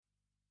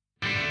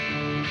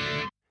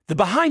the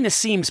Behind the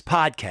Seams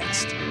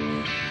podcast.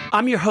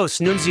 I'm your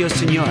host, Nunzio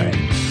Signore,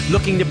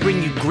 looking to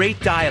bring you great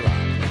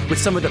dialogue with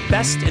some of the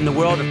best in the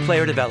world of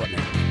player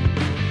development.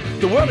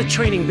 The world of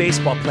training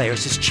baseball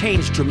players has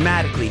changed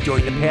dramatically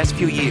during the past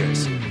few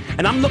years,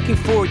 and I'm looking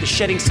forward to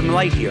shedding some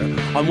light here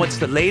on what's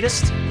the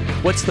latest,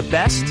 what's the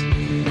best,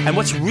 and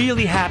what's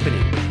really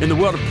happening in the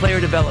world of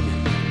player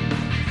development.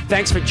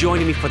 Thanks for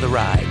joining me for the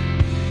ride.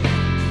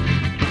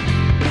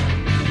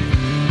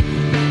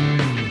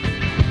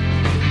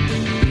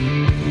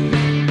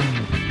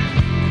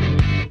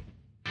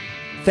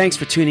 Thanks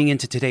for tuning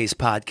into today's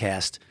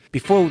podcast.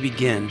 Before we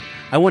begin,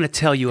 I want to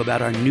tell you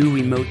about our new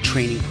remote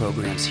training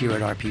programs here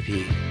at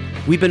RPP.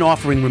 We've been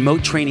offering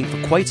remote training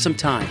for quite some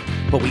time,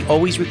 but we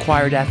always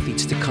required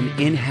athletes to come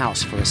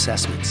in-house for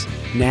assessments.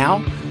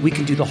 Now, we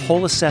can do the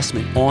whole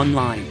assessment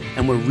online,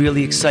 and we're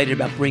really excited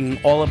about bringing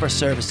all of our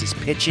services,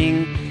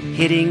 pitching,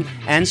 hitting,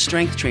 and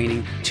strength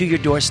training to your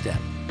doorstep.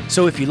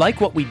 So if you like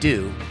what we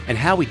do and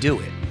how we do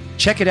it,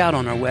 check it out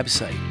on our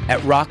website at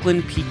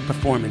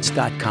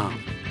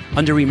rocklandpeakperformance.com.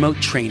 under remote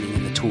training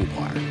in the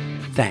toolbar.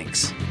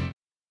 Thanks.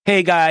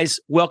 Hey guys,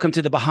 welcome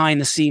to the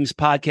Behind the Seams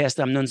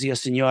podcast. I'm Nunzio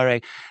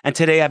Signore, and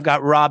today I've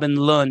got Robin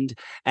Lund,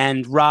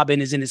 and Robin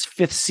is in his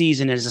 5th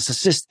season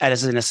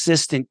as an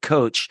assistant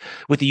coach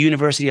with the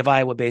University of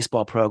Iowa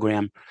baseball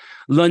program.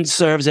 Lund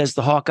serves as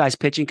the Hawkeyes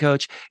pitching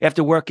coach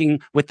after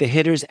working with the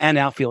hitters and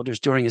outfielders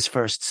during his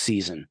first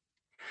season.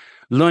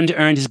 Lund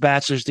earned his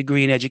bachelor's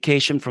degree in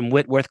education from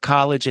Whitworth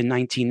College in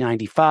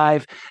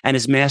 1995 and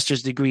his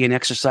master's degree in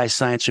exercise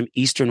science from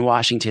Eastern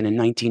Washington in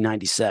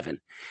 1997.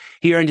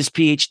 He earned his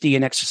PhD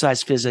in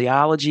exercise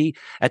physiology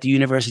at the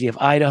University of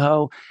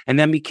Idaho and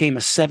then became a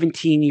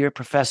 17-year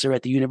professor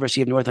at the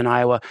University of Northern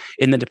Iowa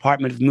in the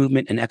Department of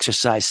Movement and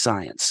Exercise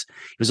Science.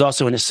 He was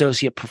also an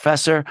associate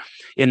professor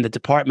in the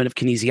Department of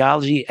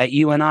Kinesiology at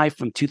UNI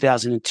from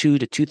 2002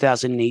 to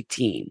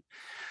 2018.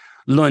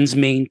 Lund's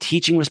main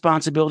teaching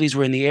responsibilities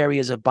were in the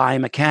areas of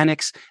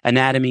biomechanics,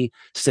 anatomy,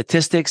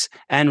 statistics,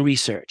 and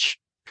research.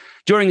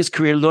 During his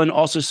career, Lund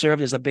also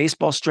served as a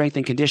baseball strength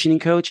and conditioning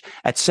coach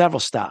at several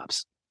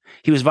stops.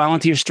 He was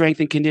volunteer strength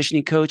and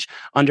conditioning coach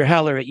under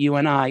Heller at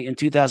UNI in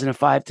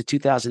 2005 to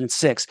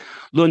 2006.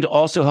 Lund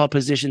also held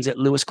positions at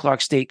Lewis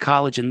Clark State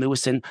College in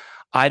Lewiston,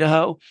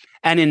 Idaho,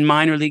 and in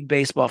minor league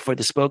baseball for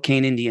the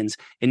Spokane Indians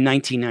in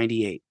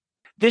 1998.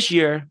 This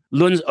year,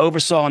 Lund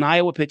oversaw an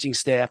Iowa pitching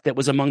staff that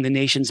was among the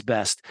nation's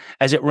best,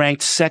 as it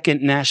ranked 2nd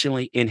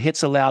nationally in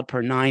hits allowed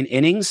per 9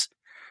 innings,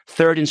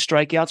 3rd in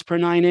strikeouts per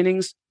 9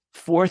 innings,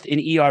 4th in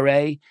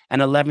ERA,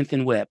 and 11th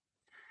in WHIP.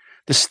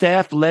 The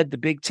staff led the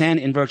Big Ten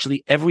in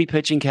virtually every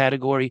pitching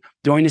category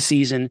during the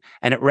season,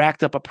 and it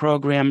racked up a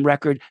program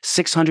record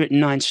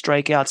 609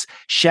 strikeouts,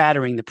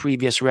 shattering the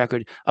previous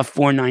record of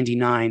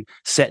 499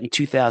 set in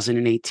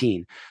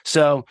 2018.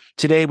 So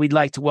today we'd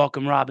like to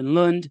welcome Robin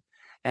Lund,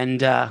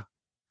 and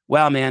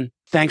wow, man,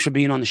 thanks for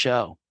being on the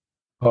show.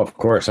 Oh, of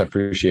course. I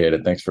appreciate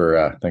it. Thanks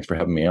for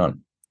having me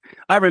on.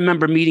 I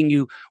remember meeting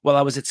you while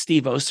I was at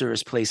Steve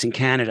Oster's place in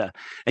Canada,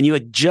 and you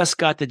had just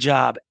got the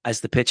job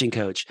as the pitching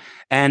coach.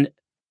 And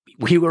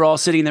we were all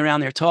sitting around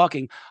there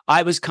talking.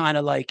 I was kind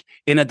of like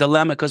in a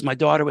dilemma because my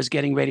daughter was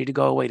getting ready to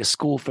go away to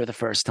school for the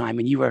first time.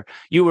 And you were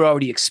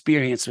already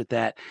experienced with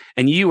that.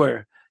 And you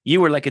were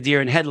like a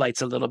deer in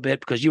headlights a little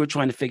bit because you were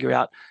trying to figure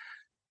out,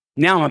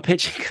 now I'm a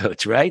pitching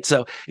coach, right?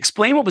 So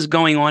explain what was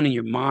going on in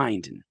your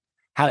mind and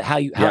how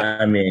you. Yeah,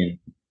 I mean,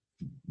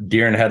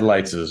 deer in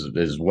headlights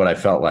is what I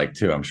felt like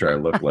too. I'm sure I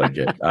looked like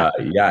it.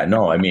 Yeah,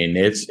 no, I mean,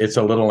 it's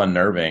a little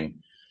unnerving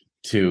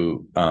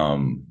to,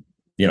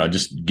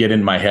 just get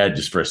in my head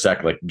just for a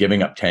sec, like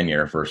giving up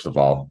tenure, first of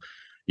all.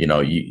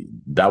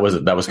 That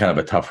was kind of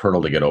a tough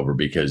hurdle to get over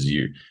because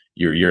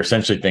you're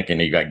essentially thinking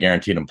you got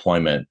guaranteed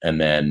employment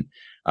and then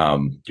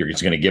you're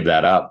just going to give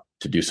that up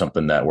to do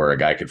something where a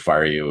guy could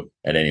fire you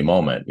at any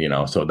moment,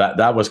 So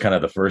that was kind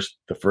of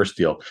the first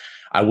deal.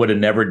 I would have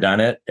never done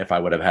it if I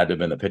would have had to have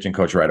been the pitching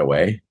coach right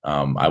away.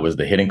 I was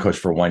the hitting coach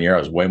for 1 year. I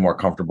was way more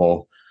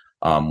comfortable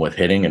with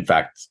hitting. In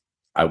fact,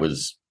 I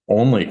was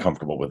only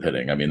comfortable with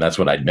hitting. I mean, that's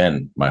what I'd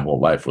been my whole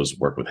life, was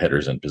work with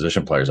hitters and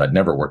position players. I'd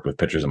never worked with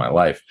pitchers in my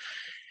life.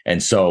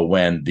 And so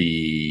when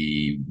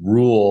the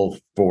rule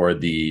for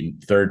the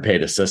third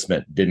paid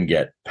assessment didn't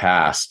get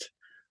passed,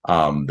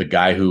 the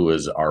guy who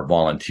was our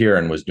volunteer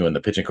and was doing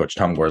the pitching coach,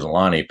 Tom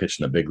Gorzolani,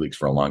 pitched in the big leagues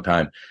for a long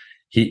time.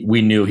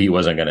 We knew he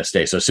wasn't going to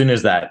stay. So as soon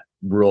as that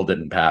rule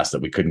didn't pass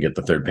that we couldn't get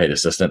the third paid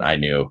assistant, I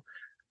knew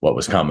what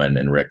was coming.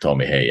 And Rick told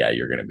me, hey, yeah,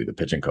 you're going to be the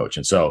pitching coach.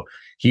 And so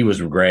he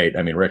was great.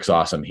 I mean, Rick's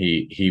awesome.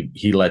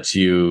 He lets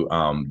you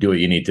do what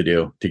you need to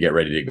do to get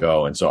ready to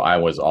go. And so I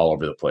was all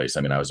over the place.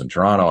 I mean, I was in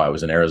Toronto, I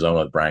was in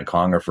Arizona with Brian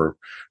Conger for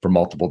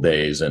multiple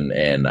days.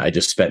 And I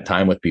just spent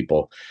time with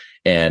people.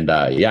 And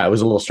it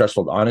was a little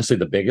stressful. Honestly,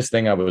 the biggest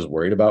thing I was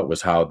worried about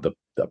was how the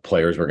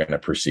players were going to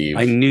perceive.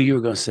 I knew you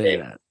were going to say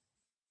that.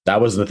 That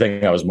was the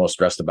thing I was most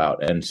stressed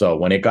about. And so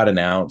when it got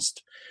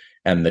announced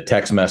And the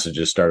text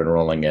messages started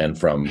rolling in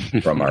from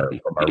our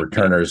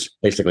returners,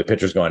 basically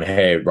pitchers going,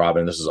 "Hey,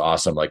 Robin, this is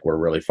awesome. Like, we're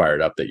really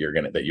fired up that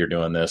you're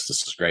doing this.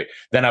 This is great."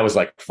 Then I was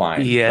like,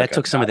 "Fine." Yeah, Like, it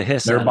took some of the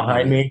hiss. they're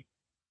behind me.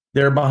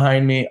 They're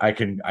behind me. I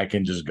can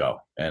just go,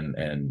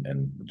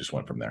 and just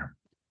went from there.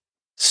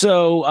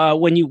 So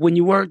when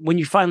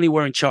you finally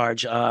were in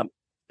charge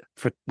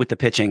with the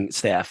pitching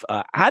staff,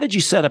 how did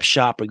you set up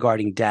shop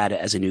regarding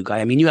data as a new guy?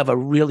 I mean, you have a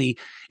really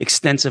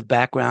extensive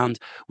background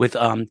with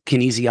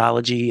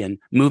kinesiology and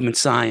movement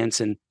science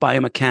and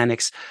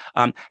biomechanics.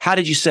 How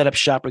did you set up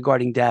shop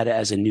regarding data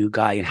as a new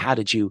guy, and how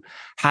did you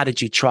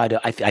try to?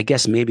 I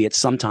guess maybe it's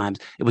sometimes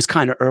it was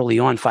kind of early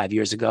on 5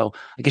 years ago.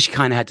 I guess you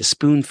kind of had to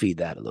spoon feed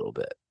that a little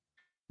bit.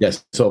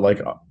 Yes. So,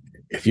 like,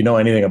 if you know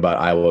anything about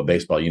Iowa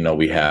baseball, we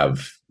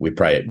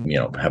probably,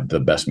 have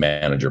the best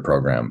manager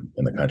program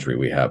in the country.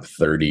 We have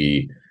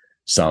 30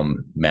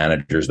 some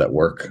managers that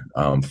work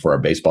for our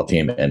baseball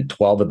team, and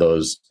 12 of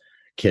those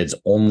kids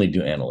only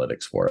do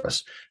analytics for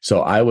us. So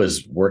I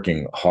was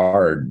working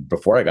hard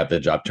before I got the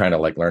job, trying to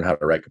learn how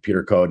to write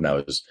computer code. And I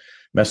was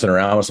messing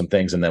around with some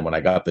things. And then when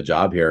I got the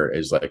job here,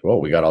 is like, well,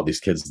 we got all these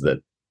kids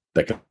that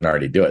can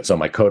already do it. So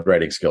my code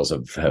writing skills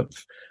have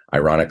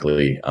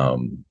ironically,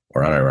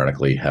 or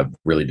unironically, have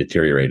really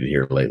deteriorated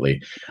here lately.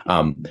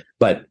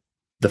 But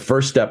the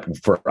first step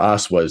for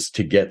us was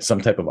to get some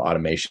type of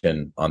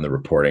automation on the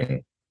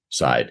reporting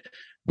side.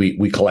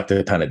 We collected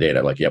a ton of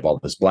data. Like, you have all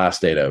this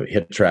blast data,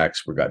 hit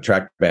tracks, we got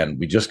TrackMan.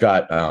 We just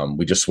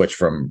switched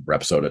from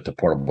Repsoda to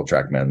portable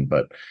TrackMan,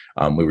 but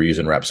we were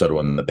using Repsoda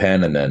in the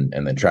pen and then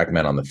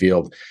TrackMan on the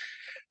field.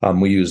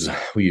 We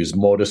use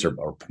Modus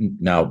or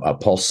now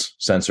pulse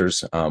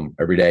sensors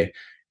every day.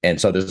 And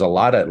so there's a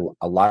lot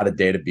of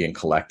data being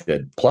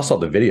collected, plus all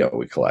the video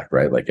we collect,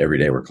 right? Like, every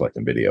day we're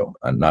collecting video,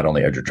 not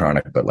only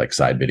Edgertronic, but like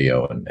side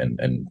video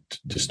and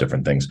just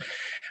different things.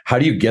 How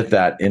do you get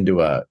that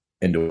into a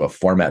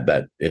format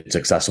that it's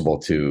accessible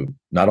to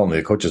not only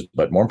the coaches,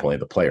 but more importantly,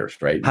 the players,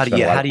 right? How do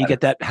you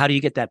get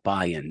that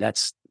buy-in?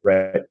 That's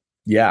right.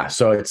 Yeah.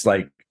 So it's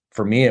like,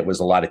 for me, it was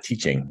a lot of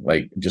teaching,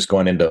 like just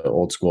going into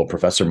old school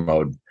professor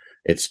mode.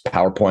 It's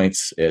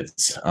PowerPoints.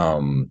 It's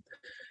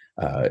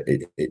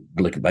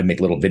I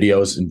make little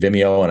videos in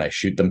Vimeo and I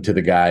shoot them to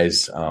the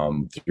guys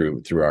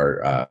through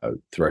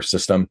our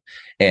system,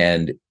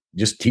 and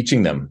just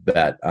teaching them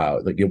that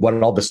what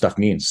all this stuff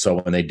means. So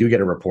when they do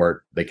get a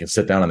report, they can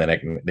sit down and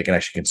then they can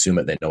actually consume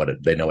it. They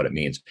know what it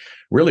means.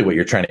 Really, what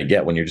you're trying to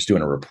get when you're just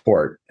doing a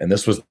report. And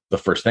this was the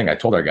first thing I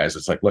told our guys.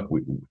 It's like, look,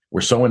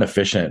 we're so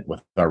inefficient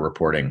with our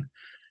reporting.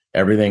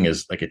 Everything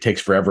is like, it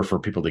takes forever for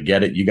people to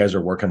get it. You guys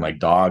are working like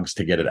dogs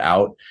to get it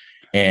out.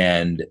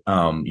 And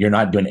you're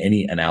not doing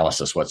any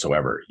analysis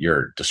whatsoever.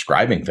 You're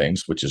describing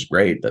things, which is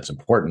great. That's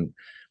important,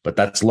 but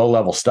that's low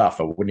level stuff.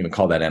 I wouldn't even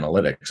call that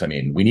analytics. I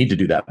mean, we need to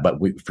do that, but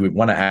if we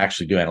want to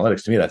actually do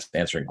analytics, to me, that's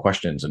answering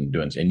questions and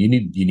you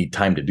need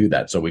time to do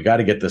that. So we got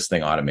to get this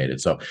thing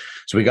automated. So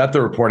we got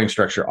the reporting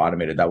structure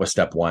automated. That was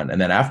step one.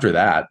 And then after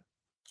that,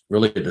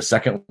 really the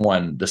second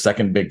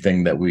big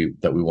thing that we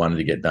wanted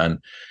to get done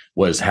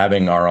was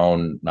having our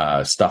own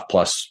Stuff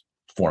Plus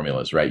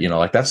formulas, right?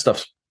 Like, that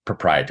stuff's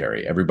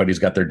proprietary. Everybody's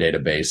got their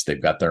database. They've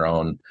got their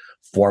own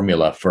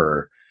formula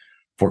for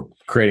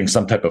creating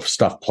some type of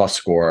Stuff Plus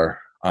score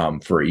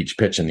for each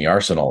pitch in the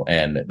arsenal.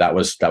 And that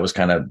was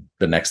kind of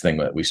the next thing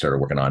that we started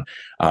working on.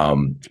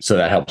 So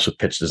that helps with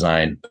pitch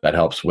design. That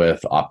helps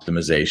with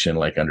optimization,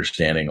 like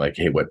understanding like,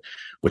 hey, what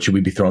should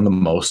we be throwing the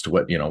most?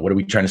 What are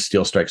we trying to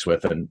steal strikes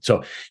with? And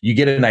so you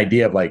get an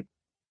idea of like,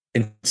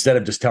 instead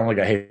of just telling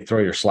like, hey, throw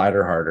your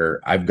slider harder,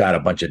 I've got a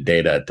bunch of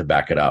data to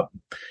back it up.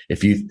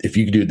 If you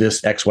do this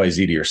XYZ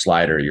to your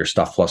slider, your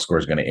Stuff Plus score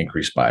is going to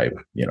increase by,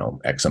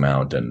 X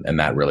amount. And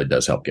that really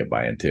does help get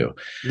buy-in too.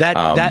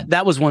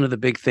 That was one of the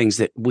big things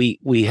that we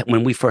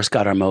when we first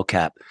got our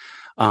mocap,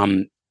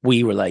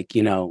 we were like,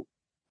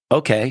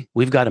 okay,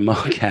 we've got a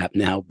mocap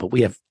now, but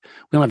we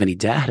don't have any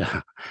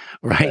data,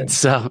 right?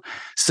 So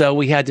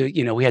we had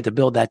to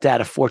build that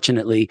data.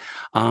 Fortunately,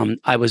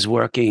 I was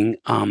working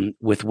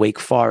with Wake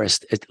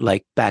Forest,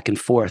 like back and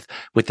forth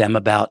with them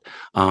about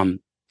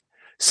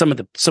some of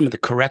the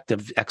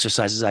corrective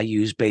exercises I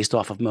use based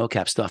off of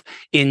mocap stuff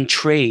in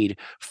trade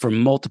for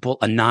multiple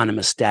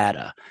anonymous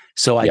data.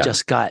 So I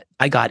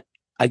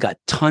got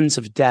tons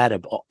of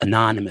data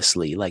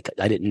anonymously. Like,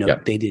 I didn't know,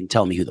 they didn't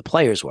tell me who the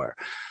players were.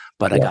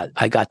 But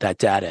I got that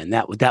data, and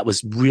that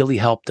was really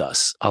helped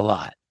us a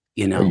lot.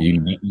 You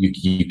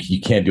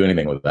can't do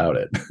anything without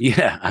it.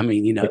 Yeah, I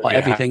mean,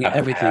 everything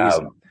is.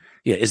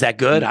 Yeah, is that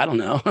good? I don't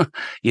know. So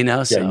you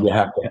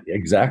have to,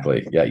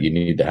 exactly. Yeah, you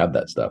need to have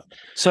that stuff.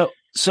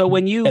 So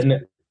when you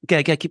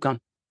keep going.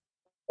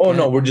 Oh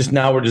no, we're just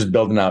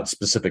building out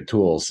specific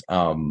tools.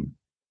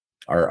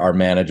 Our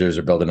managers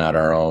are building out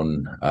our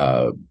own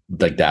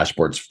like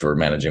dashboards for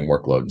managing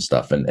workload and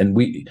stuff. And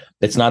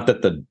it's not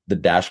that the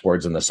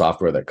dashboards and the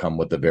software that come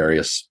with the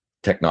various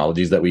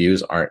technologies that we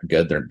use aren't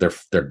good.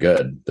 They're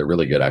good. They're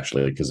really good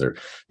actually,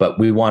 but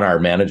we want our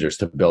managers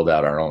to build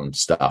out our own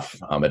stuff.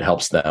 It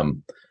helps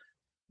them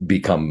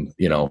become,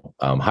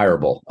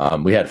 hireable.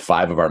 We had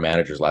 5 of our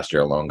managers last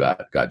year alone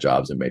got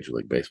jobs in Major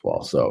League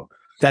Baseball. So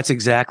that's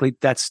exactly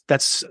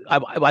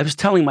I was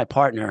telling my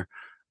partner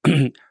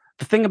the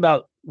thing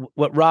about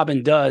what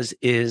Robin does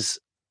is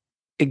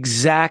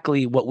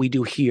exactly what we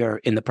do here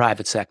in the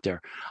private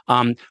sector.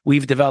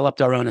 We've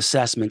developed our own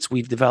assessments.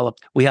 We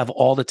have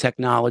all the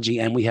technology,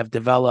 and we have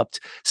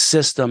developed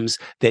systems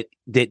that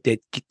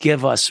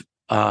give us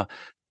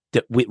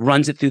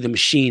runs it through the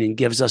machine and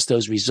gives us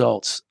those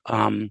results.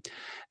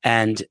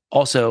 And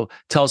also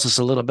tells us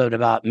a little bit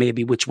about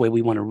maybe which way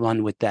we want to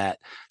run with that.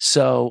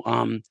 So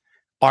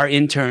our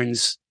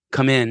interns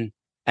come in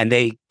and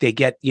they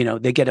get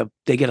a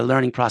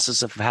learning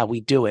process of how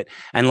we do it.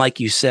 And like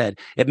you said,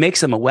 it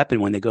makes them a weapon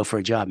when they go for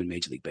a job in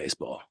Major League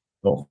Baseball.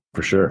 Oh,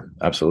 for sure.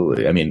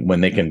 Absolutely. I mean,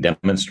 when they can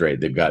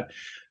demonstrate, they've got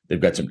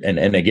some,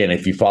 and again,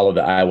 if you follow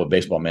the Iowa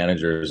baseball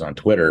managers on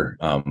Twitter,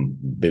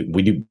 they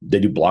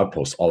do blog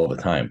posts all the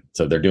time.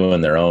 So they're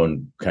doing their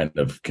own kind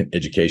of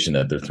education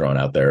that they're throwing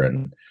out there,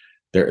 and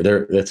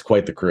that's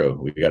quite the crew.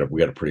 We got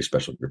a pretty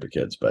special group of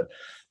kids, but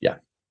yeah,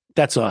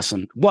 that's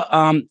awesome. What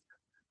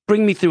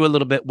bring me through a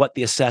little bit what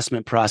the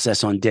assessment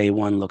process on day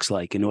one looks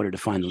like in order to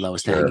find the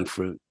lowest hanging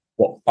fruit.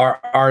 Well,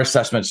 our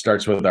assessment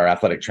starts with our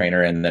athletic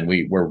trainer, and then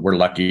we're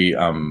lucky.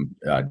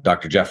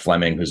 Dr. Jeff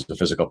Fleming, who's the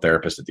physical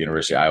therapist at the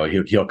University of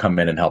Iowa, he'll come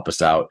in and help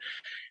us out,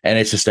 and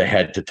it's just a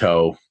head to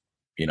toe,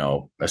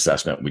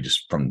 assessment. We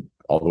just from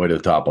all the way to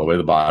the top, all the way to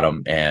the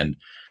bottom, and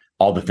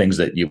all the things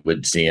that you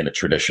would see in a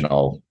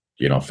traditional,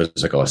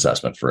 physical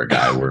assessment for a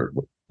guy. We're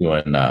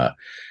doing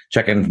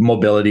checking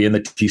mobility in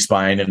the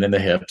T-spine and in the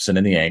hips and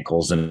in the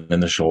ankles and in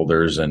the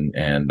shoulders, and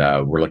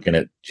we're looking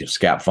at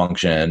scap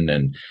function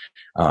and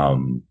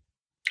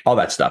all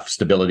that stuff,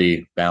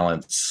 stability,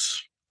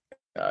 balance,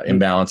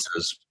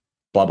 imbalances,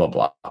 blah, blah,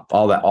 blah,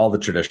 all the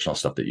traditional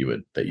stuff that you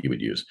would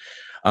use.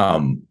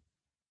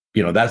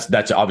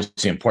 That's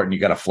obviously important. You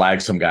got to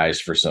flag some guys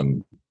for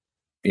some,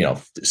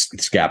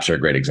 scaps are a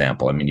great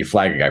example. I mean, you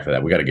flag a guy for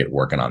that. We got to get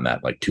working on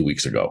that like 2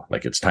 weeks ago.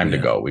 Like it's time to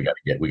go. We got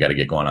to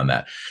get going on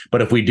that.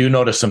 But if we do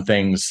notice some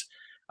things,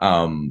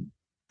 from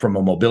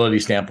a mobility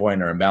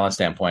standpoint or imbalance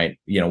standpoint,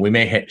 we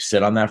may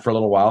sit on that for a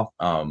little while.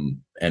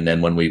 And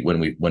then when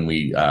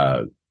we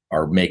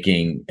are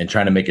making and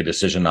trying to make a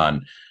decision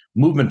on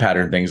movement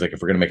pattern things, like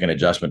if we're going to make an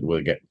adjustment,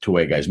 we'll get to a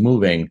way guys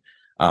moving.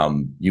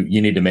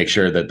 You need to make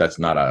sure that that's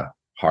not a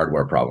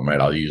hardware problem,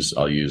 right? I'll use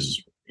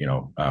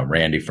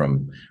Randy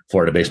from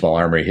Florida Baseball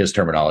Armory, his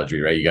terminology,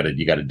 right?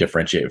 You got to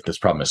differentiate if this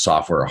problem is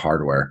software or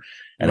hardware.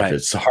 And if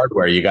it's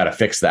hardware, you got to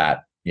fix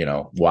that,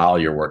 while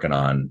you're working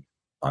on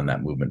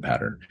that movement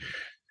pattern.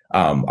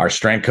 Our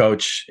strength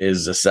coach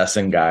is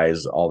assessing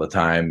guys all the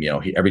time.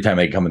 Every time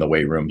they come in the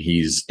weight room,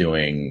 he's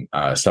doing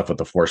stuff with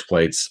the force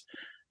plates.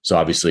 So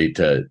obviously,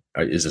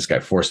 is this guy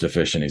force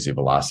deficient? Is he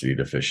velocity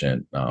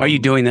deficient? Are you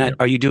doing that?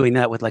 Are you doing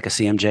that with like a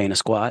CMJ and a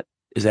squat?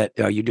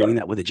 Are you doing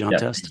that with a jump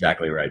test?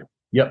 Exactly right.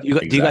 Yep.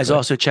 Do you guys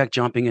also check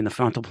jumping in the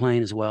frontal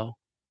plane as well?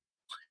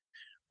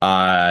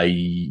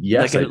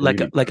 Yes.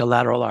 Like a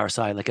lateral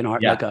RSI, like an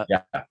art, like a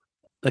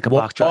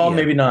box jump. Well,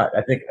 maybe not.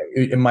 I think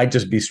it might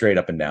just be straight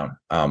up and down.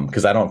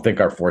 Because I don't think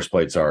our force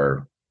plates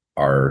are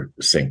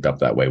synced up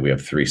that way. We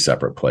have 3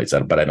 separate plates,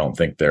 but I don't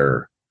think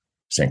they're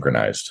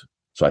synchronized.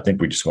 So I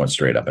think we're just going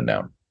straight up and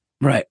down.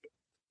 Right.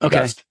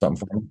 Okay.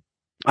 Something for me?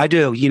 I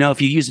do.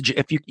 If you use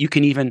you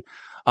can even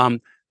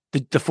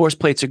the force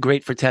plates are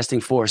great for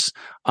testing force.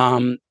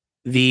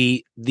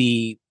 The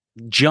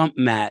jump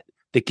mat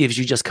that gives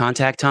you just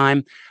contact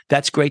time,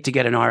 that's great to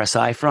get an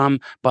RSI from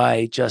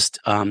by just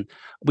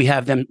we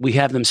have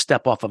them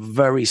step off a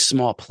very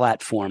small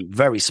platform,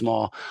 very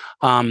small,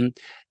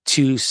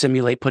 to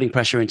simulate putting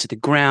pressure into the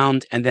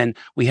ground, and then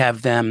we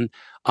have them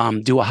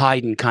do a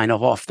Haydn kind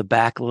of off the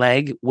back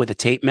leg with a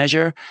tape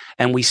measure,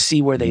 and we see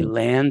where they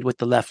land with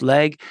the left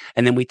leg,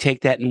 and then we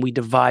take that and we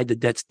divide the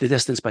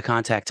distance by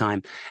contact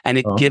time, and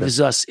it gives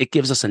us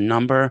a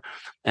number.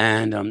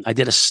 And I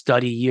did a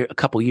study a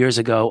couple years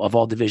ago of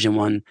all Division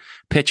I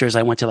pitchers.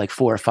 I went to like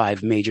 4 or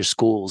 5 major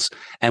schools,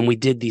 and we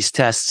did these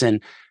tests,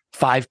 and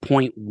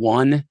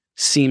 5.1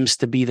 seems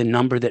to be the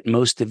number that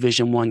most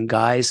Division I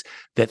guys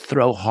that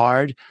throw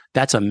hard,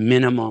 that's a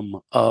minimum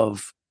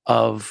of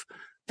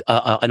an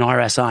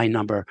RSI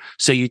number.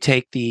 So you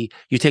take the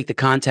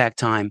contact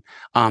time,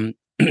 and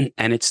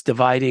it's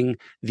dividing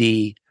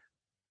the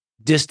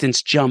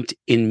distance jumped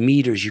in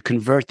meters. You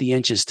convert the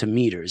inches to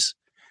meters.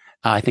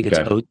 I think it's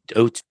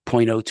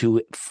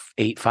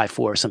 0.02854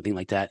 or something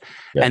like that.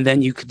 Yeah. And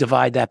then you could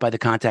divide that by the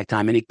contact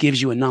time, and it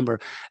gives you a number.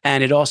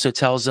 And it also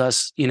tells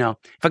us, if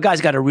a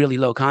guy's got a really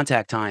low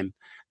contact time,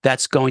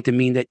 that's going to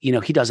mean that,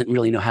 he doesn't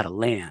really know how to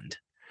land.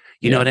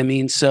 You know what I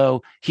mean?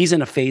 So he's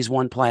in a phase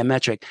 1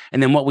 plyometric.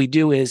 And then what we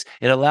do is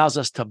it allows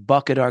us to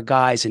bucket our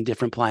guys in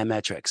different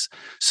plyometrics.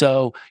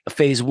 So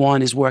phase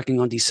 1 is working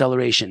on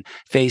deceleration.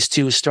 Phase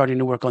 2 is starting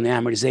to work on the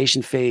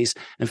amortization phase.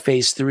 And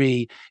phase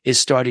 3 is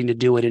starting to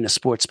do it in a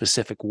sport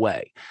specific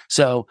way.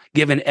 So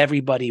giving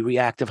everybody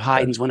reactive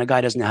Haydns when a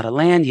guy doesn't know how to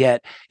land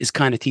yet is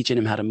kind of teaching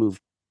him how to move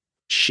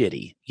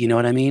shitty. You know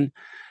what I mean?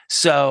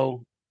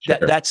 So Sure.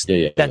 That's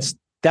Yeah.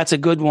 that's a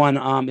good one.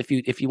 If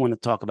you want to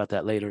talk about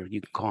that later,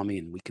 you can call me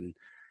and we can.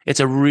 It's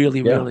a really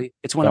Yeah. really.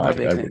 It's one of our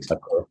big things.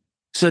 Cool.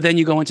 So then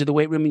you go into the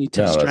weight room and you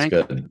test No, that's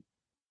strength. good.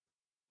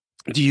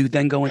 Do you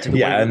then go into the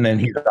weight Yeah, room? and then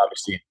he's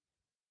obviously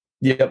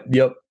yep.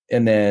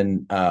 And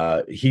then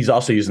he's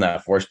also using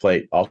that force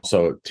plate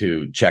also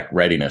to check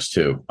readiness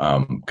too,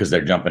 because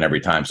they're jumping every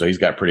time. So he's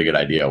got a pretty good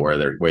idea where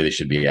they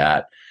should be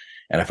at.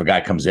 And if a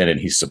guy comes in and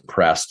he's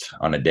suppressed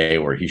on a day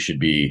where he should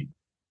be,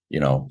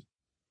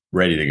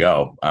 ready to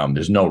go,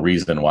 there's no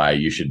reason why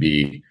you should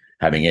be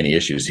having any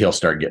issues. He'll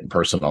start getting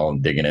personal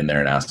and digging in there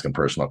and asking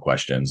personal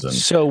questions. And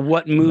so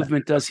what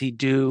movement does he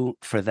do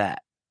for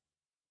that?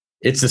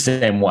 It's the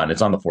same one.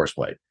 It's on the force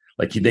plate.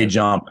 Like they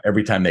jump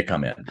every time they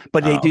come in.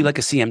 But they do like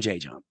a CMJ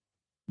jump.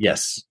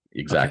 Yes,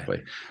 exactly.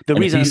 Okay. The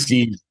reason he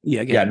sees,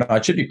 no,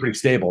 it should be pretty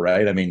stable,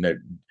 right? I mean,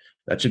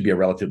 that should be a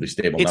relatively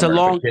stable it's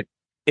number.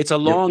 It's a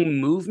long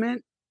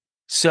movement.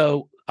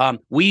 So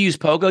we use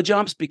pogo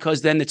jumps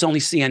because then it's only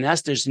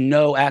CNS. There's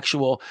no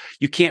actual,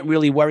 you can't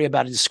really worry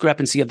about a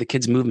discrepancy of the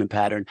kid's movement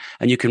pattern.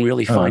 And you can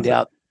really find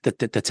out the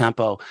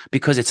tempo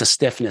because it's a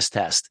stiffness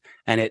test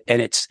and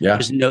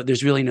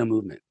there's really no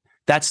movement.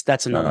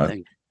 That's another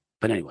thing.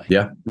 But anyway.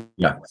 Yeah.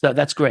 So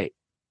that's great.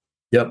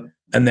 Yep.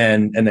 And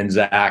then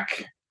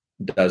Zach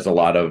does a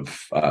lot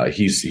of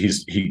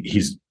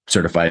he's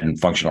certified in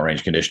functional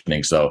range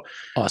conditioning. So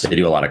awesome. They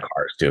do a lot of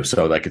cars too.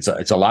 So like it's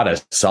a lot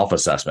of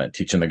self-assessment,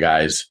 teaching the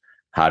guys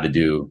how to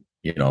do,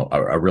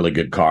 a really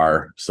good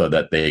car so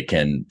that they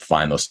can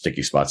find those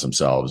sticky spots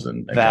themselves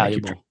and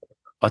valuable.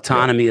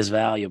 Autonomy is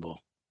valuable.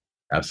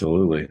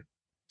 Absolutely.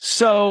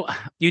 So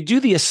you do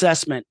the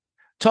assessment.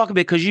 Talk a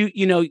bit because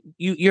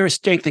you're a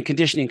strength and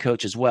conditioning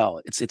coach as well.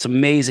 It's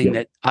amazing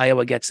that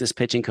Iowa gets this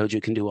pitching coach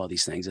who can do all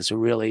these things. It's a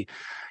really,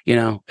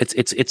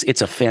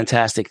 it's a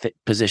fantastic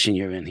position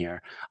you're in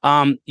here.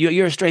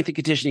 You're a strength and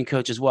conditioning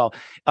coach as well.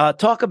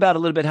 Talk about a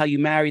little bit how you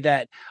marry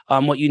that,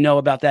 what you know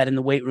about that in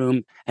the weight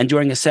room and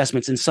during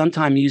assessments, and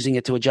sometime using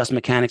it to adjust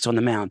mechanics on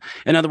the mound.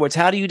 In other words,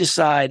 how do you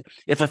decide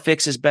if a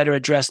fix is better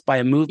addressed by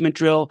a movement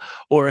drill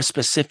or a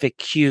specific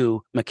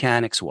cue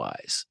mechanics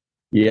wise?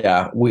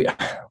 Yeah,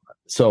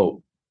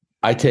 so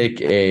I take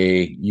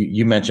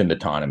you mentioned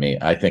autonomy.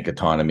 I think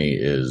autonomy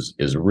is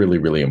really,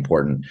 really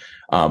important.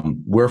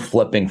 We're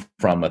flipping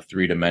from a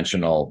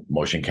 3-dimensional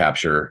motion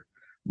capture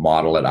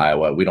model at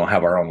Iowa. We don't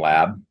have our own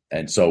lab.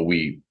 And so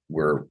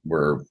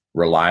we're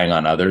relying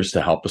on others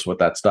to help us with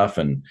that stuff.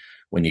 And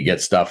when you get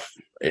stuff,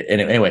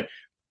 and anyway,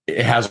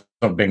 it hasn't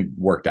been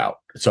worked out.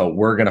 So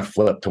we're going to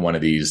flip to one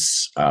of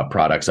these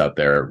products out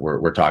there.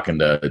 We're talking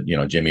to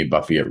Jimmy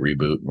Buffy at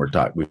Reboot.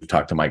 We've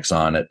talked to Mike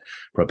Son at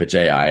ProPitch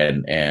AI,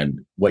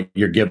 and what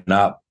you're giving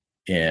up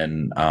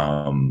in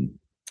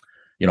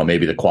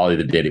maybe the quality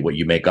of the data. What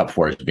you make up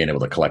for is being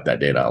able to collect that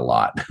data a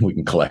lot. We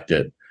can collect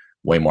it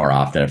way more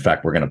often. In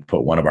fact, we're going to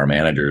put one of our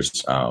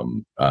managers,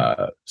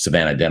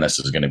 Savannah Dennis,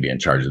 is going to be in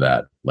charge of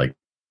that. Like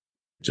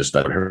just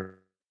that her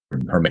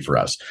for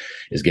us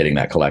is getting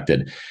that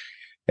collected.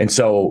 And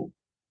so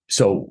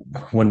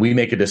when we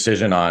make a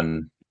decision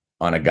on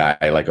a guy,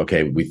 like,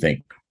 okay, we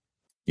think,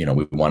 we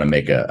want to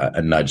make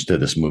a nudge to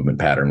this movement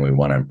pattern. We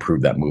want to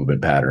improve that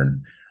movement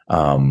pattern.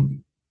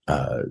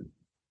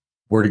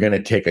 We're going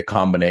to take a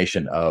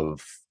combination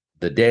of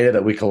the data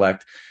that we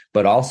collect,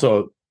 but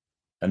also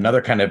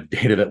another kind of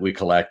data that we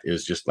collect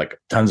is just like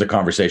tons of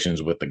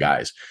conversations with the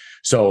guys.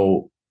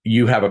 So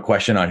you have a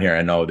question on here.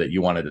 I know that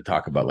you wanted to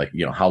talk about, like,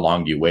 how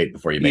long do you wait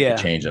before you make a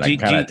change? And I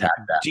kind of attack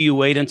that. Do you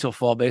wait until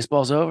fall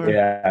baseball's over?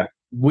 Yeah,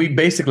 we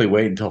basically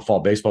wait until fall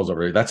baseball's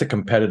over. That's a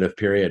competitive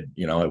period.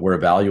 We're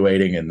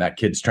evaluating, and that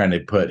kid's trying to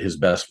put his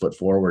best foot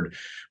forward.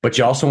 But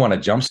you also want to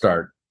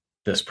jumpstart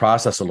this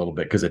process a little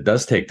bit because it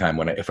does take time.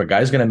 If a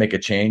guy's going to make a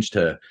change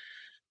to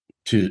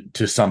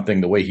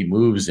something, the way he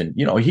moves, and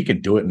he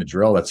can do it in the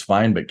drill, that's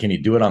fine, but can he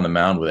do it on the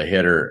mound with a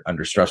hitter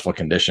under stressful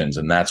conditions?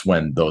 And that's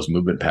when those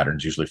movement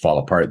patterns usually fall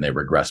apart and they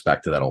regress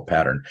back to that old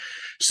pattern.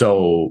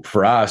 So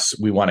for us,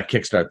 we want to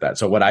kickstart that.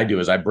 So what I do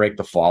is I break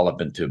the fall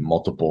up into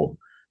multiple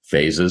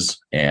phases,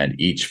 and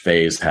each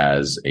phase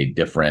has a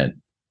different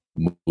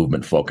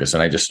movement focus.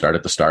 And I just start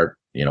at the start,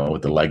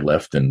 with the leg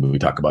lift, and we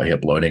talk about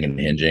hip loading and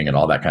hinging and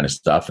all that kind of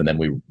stuff. And then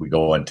we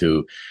go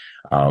into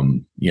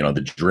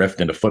the drift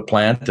into foot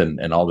plant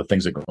and all the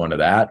things that go into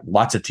that.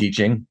 Lots of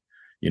teaching,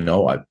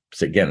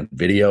 again,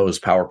 videos,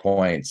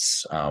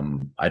 PowerPoints.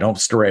 I don't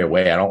stray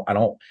away. I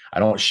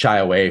don't shy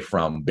away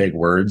from big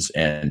words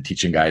and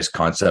teaching guys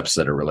concepts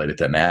that are related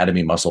to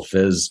anatomy, muscle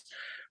phys,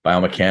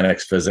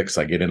 biomechanics, physics.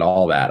 I get into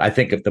all that. I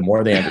think if the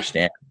more they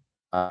understand,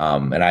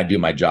 and I do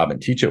my job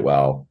and teach it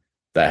well,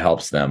 that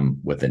helps them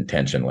with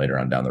intention later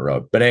on down the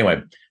road. But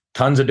anyway,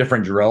 tons of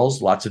different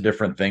drills, lots of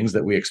different things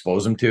that we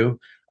expose them to.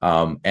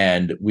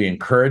 And we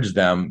encourage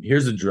them.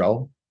 Here's a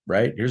drill,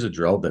 right? Here's a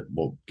drill that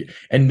will,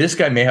 and this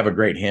guy may have a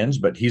great hinge,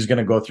 but he's going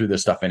to go through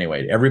this stuff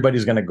anyway.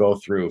 Everybody's going to go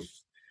through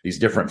these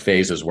different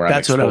phases where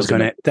that's what I was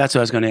going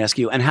to ask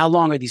you. And how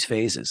long are these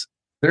phases?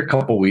 They're a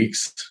couple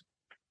weeks,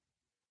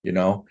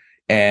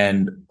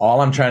 and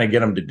all I'm trying to get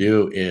them to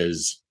do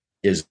is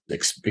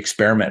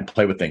experiment and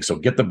play with things. So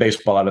get the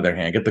baseball out of their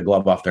hand, get the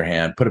glove off their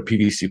hand, put a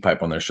PVC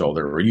pipe on their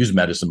shoulder, or use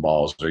medicine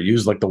balls, or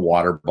use like the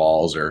water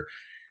balls, or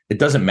it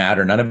doesn't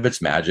matter. None of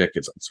it's magic.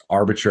 It's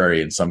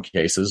arbitrary in some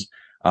cases.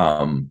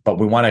 But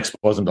we want to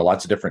expose them to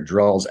lots of different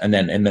drills. And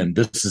then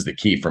this is the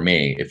key for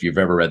me. If you've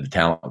ever read the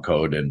talent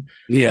code and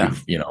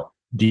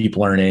deep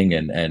learning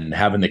and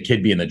having the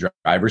kid be in the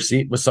driver's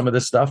seat with some of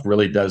this stuff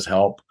really does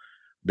help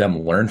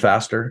them learn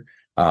faster,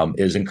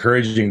 is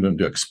encouraging them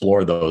to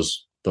explore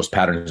those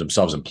patterns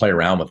themselves and play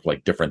around with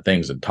like different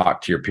things and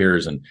talk to your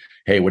peers and,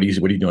 hey, what are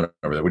you doing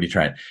over there? What are you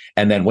trying?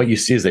 And then what you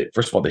see is that,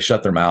 first of all, they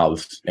shut their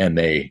mouths and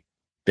they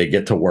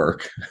get to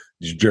work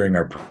during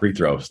our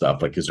pre-throw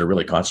stuff, like, because they're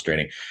really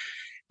concentrating.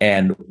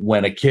 And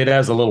when a kid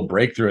has a little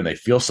breakthrough and they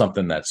feel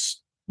something,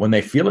 that's when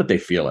they feel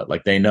it,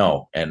 like they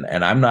know. And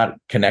I'm not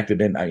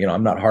connected in,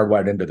 I'm not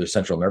hardwired into their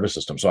central nervous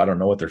system, so I don't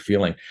know what they're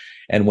feeling.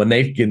 And when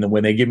they give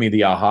me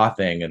the aha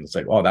thing, and it's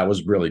like, oh, that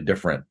was really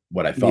different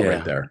what I felt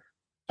right there.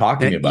 Talk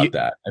to me about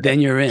that.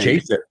 Then you're in.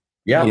 Chase it.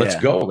 Yeah, let's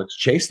go. Let's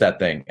chase that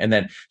thing. And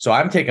then, so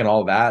I'm taking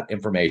all that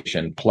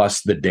information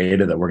plus the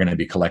data that we're going to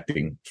be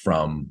collecting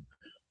from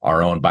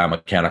our own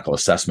biomechanical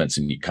assessments,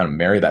 and you kind of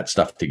marry that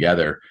stuff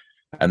together.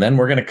 And then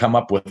we're going to come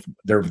up with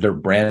their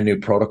brand new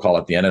protocol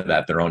at the end of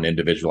that, their own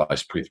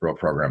individualized pre-throw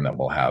program that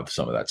will have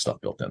some of that stuff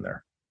built in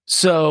there.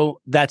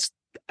 So that's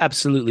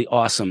absolutely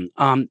awesome.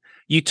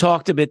 You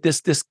talked a bit,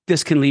 this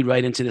can lead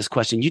right into this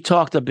question. You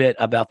talked a bit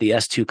about the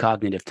S2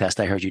 cognitive test.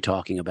 I heard you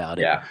talking about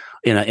it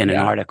in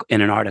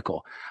an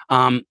article.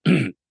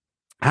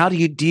 How do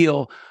you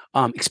deal,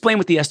 explain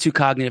what the S2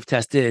 cognitive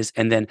test is,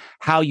 and then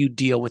how you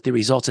deal with the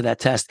results of that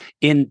test.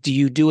 Do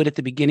you do it at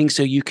the beginning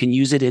so you can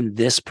use it in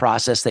this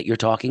process that you're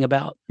talking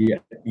about? Yeah,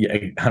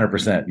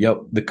 100%. Yep.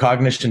 The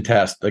cognition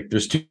test, like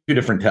there's two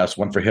different tests,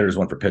 one for hitters,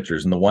 one for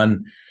pitchers. And the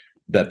one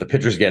that the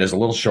pitchers get is a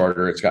little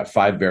shorter. It's got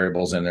 5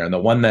 variables in there. And the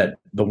one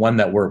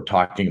that we're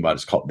talking about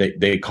is called,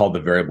 they call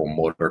the variable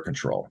motor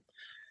control.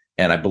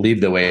 And I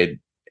believe the way,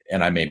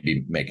 and I may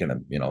be making a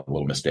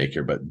little mistake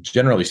here, but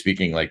generally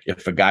speaking, like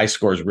if a guy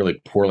scores really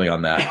poorly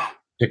on that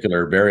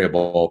particular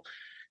variable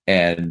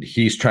and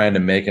he's trying to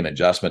make an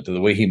adjustment to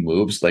the way he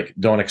moves, like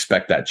don't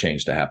expect that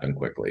change to happen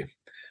quickly.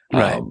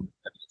 Right.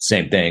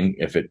 Same thing.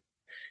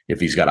 If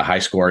he's got a high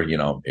score, you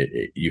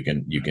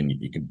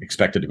can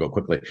expect it to go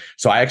quickly.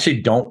 So I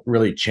actually don't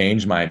really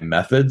change my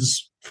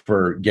methods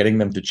for getting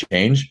them to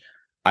change.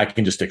 I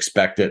can just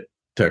expect it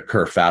to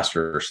occur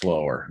faster or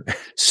slower.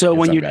 So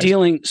when you're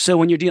dealing,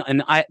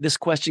 and this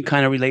question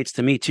kind of relates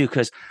to me too,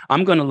 because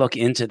I'm going to look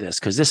into this,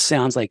 because this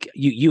sounds like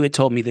you had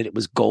told me that it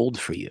was gold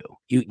for you.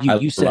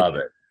 You said, love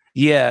it.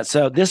 Yeah.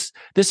 So this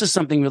is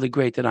something really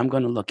great that I'm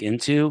going to look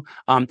into.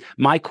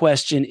 My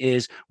question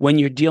is, when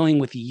you're dealing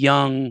with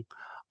young,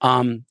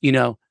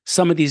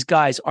 some of these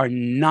guys are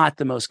not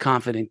the most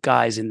confident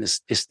guys in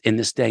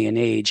this day and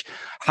age.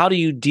 How do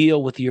you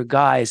deal with your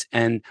guys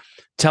and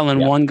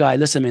telling one guy,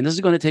 listen, man, this is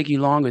going to take you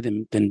longer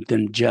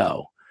than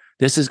Joe.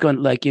 This is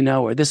going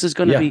or this is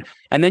going to be,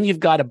 and then you've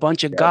got a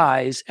bunch of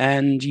guys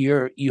and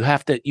you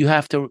have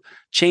to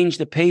change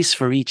the pace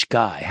for each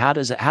guy. How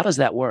does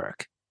that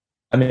work?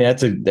 I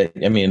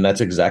mean,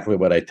 that's exactly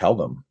what I tell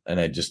them. And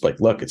I just like,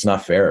 look, it's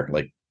not fair.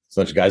 Like,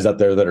 there's guys out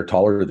there that are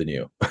taller than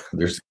you.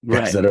 There's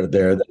guys that are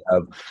there that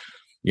have,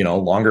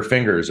 longer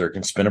fingers or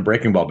can spin a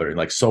breaking ball better.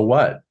 Like, so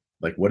what?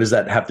 Like, what does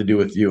that have to do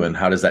with you? And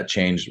how does that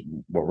change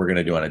what we're going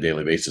to do on a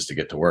daily basis to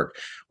get to work?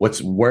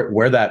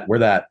 Where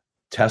that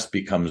test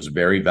becomes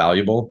very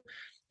valuable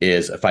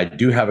is if I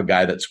do have a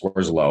guy that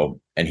scores low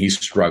and he's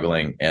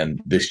struggling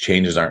and these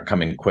changes aren't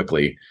coming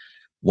quickly,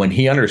 when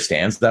he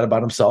understands that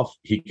about himself,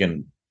 he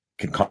can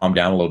calm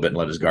down a little bit and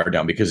let his guard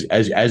down. Because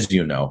as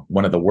you know,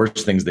 one of the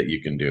worst things that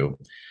you can do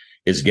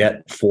is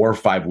get 4 or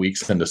 5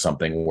 weeks into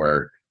something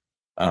where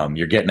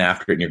you're getting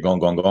after it and you're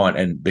going,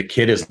 and the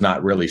kid is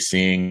not really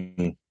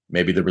seeing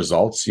maybe the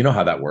results. You know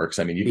how that works.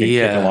 I mean, you can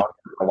get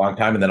a long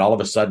time, and then all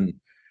of a sudden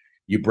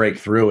you break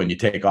through and you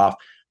take off.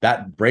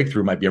 That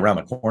breakthrough might be around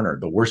the corner.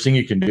 The worst thing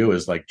you can do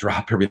is like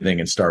drop everything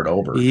and start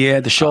over. Yeah,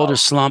 the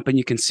shoulders slump, and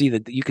you can see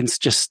that you can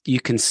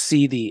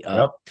see the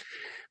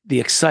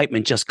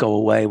excitement just go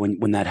away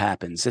when that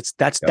happens.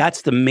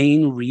 That's the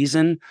main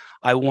reason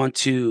I want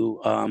to,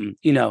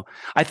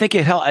 I think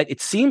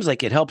it seems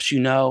like it helps,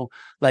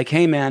 like,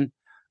 hey man,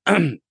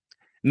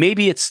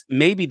 maybe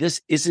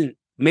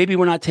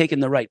we're not taking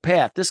the right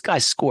path. This guy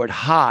scored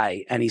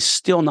high and he's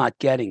still not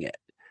getting it.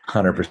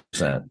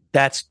 100%.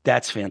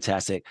 That's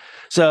fantastic.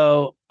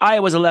 So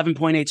Iowa's 11.8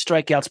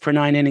 strikeouts per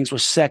 9 innings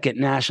was second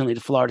nationally to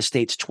Florida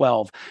State's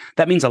 12.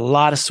 That means a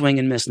lot of swing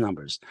and miss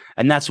numbers.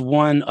 And that's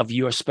one of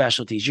your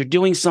specialties. You're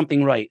doing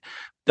something right.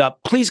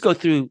 Please go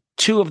through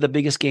 2 of the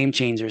biggest game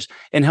changers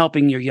in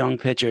helping your young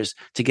pitchers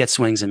to get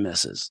swings and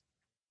misses.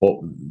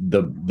 Well,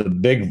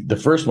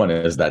 the first one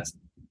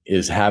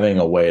is having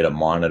a way to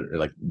monitor,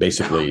 like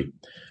basically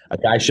a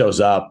guy shows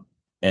up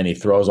and he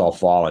throws all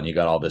fall, and you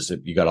got all this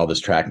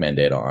TrackMan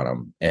data on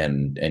him,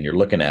 and you're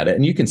looking at it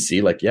and you can see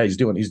like, yeah, he's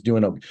doing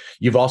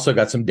you've also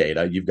got some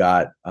data. You've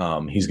got,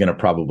 he's going to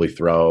probably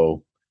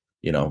throw,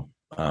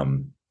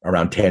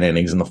 around 10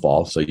 innings in the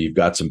fall. So you've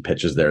got some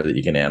pitches there that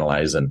you can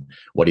analyze and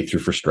what he threw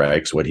for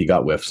strikes, what he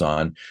got whiffs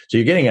on. So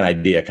you're getting an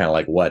idea kind of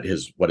like what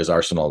his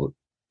arsenal,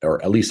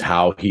 or at least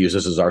how he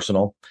uses his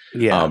arsenal.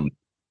 Yeah.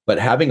 But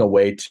having a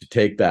way to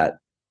take that,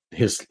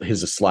 his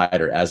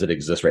slider as it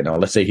exists right now,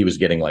 let's say he was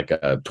getting like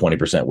a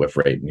 20% whiff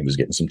rate and he was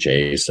getting some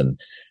chase and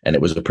it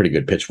was a pretty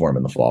good pitch for him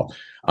in the fall.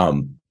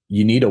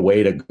 You need a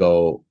way to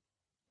go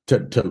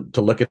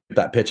to look at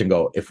that pitch and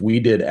go, if we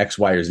did X,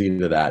 Y, or Z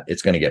to that,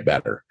 it's going to get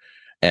better.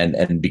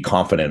 And be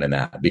confident in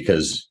that,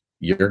 because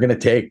you're going to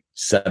take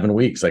 7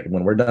 weeks. Like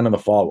when we're done in the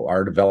fall,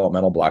 our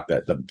developmental block,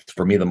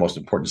 for me, the most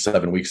important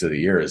 7 weeks of the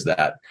year is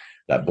that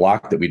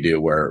block that we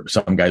do, where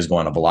some guys go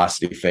on a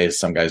velocity phase,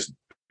 some guys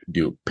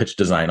do pitch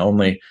design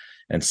only,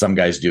 and some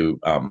guys do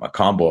a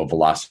combo of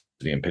velocity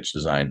and pitch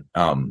design.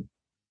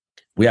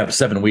 We have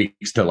 7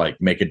 weeks to like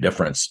make a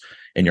difference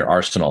in your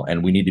arsenal,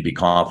 and we need to be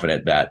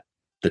confident that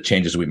the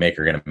changes we make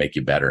are going to make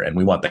you better. And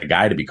we want the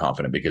guy to be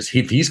confident, because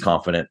if he's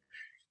confident,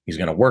 he's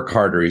going to work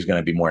harder. He's going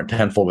to be more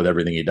intentful with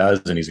everything he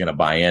does, and he's going to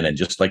buy in. And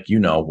just like,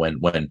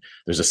 when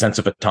there's a sense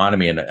of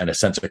autonomy and a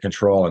sense of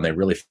control, and they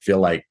really feel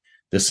like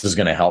this is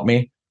going to help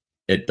me,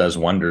 it does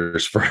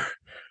wonders for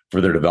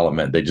their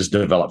development. They just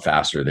develop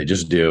faster. They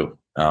just do.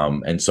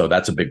 And so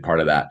that's a big part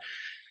of that.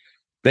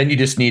 Then you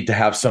just need to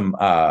have some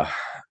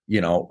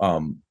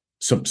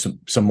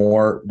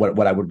more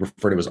what I would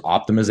refer to as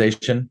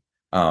optimization.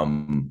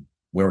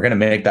 We're going to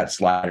make that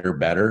slider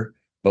better,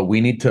 but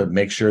we need to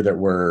make sure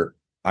that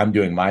I'm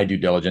doing my due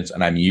diligence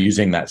and I'm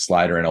using that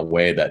slider in a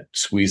way that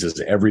squeezes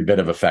every bit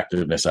of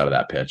effectiveness out of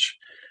that pitch.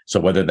 So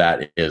whether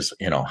that is,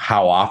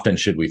 how often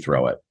should we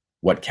throw it?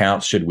 What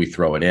counts should we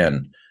throw it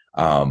in?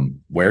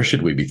 Where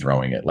should we be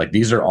throwing it? Like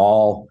these are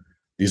all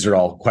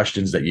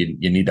questions that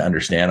you need to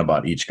understand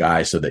about each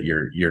guy, so that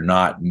you're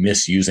not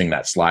misusing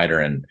that slider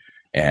and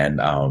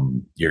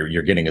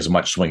you're getting as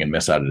much swing and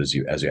miss out of it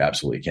as you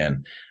absolutely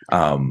can.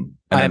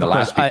 I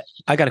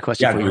got a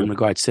question for you in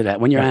regards to that.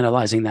 When you're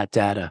analyzing that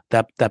data,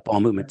 that ball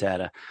movement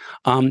data,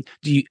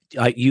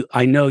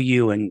 I know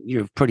you, and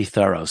you're pretty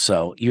thorough,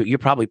 so you're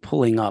probably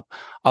pulling up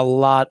a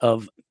lot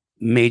of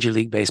Major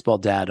League Baseball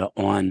data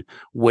on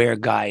where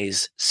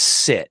guys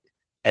sit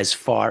as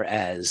far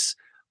as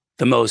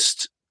the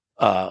most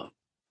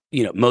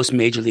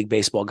Major League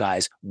Baseball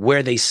guys,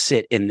 where they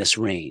sit in this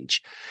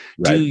range.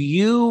 Right.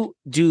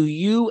 Do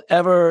you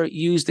ever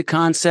use the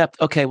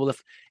concept, okay, well,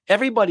 if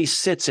everybody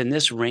sits in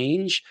this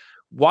range,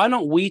 why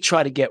don't we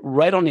try to get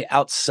right on the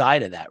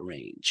outside of that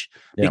range?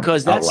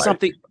 Because that's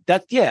something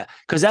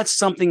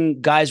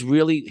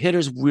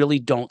hitters really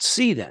don't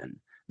see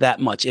then that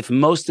much. If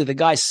most of the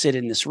guys sit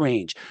in this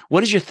range,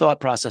 what is your thought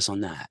process on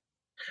that?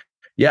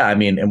 Yeah, I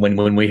mean, and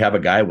when we have a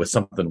guy with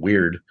something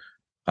weird,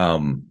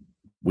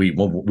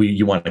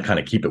 you want to kind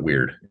of keep it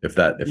weird, if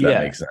that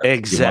makes sense.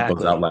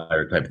 Exactly. You want those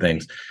outlier type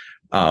things.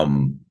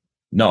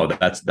 No,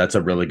 that's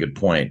a really good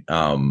point.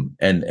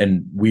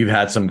 And we've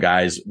had some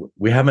guys,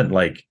 we haven't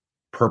like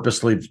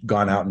purposely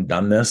gone out and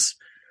done this.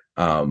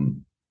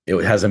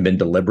 It hasn't been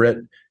deliberate,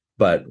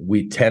 but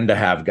we tend to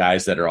have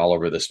guys that are all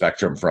over the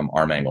spectrum from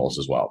arm angles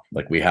as well.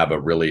 Like we have a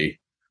really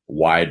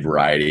wide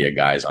variety of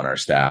guys on our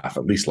staff.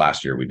 At least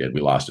last year we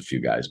lost a few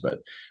guys, but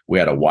we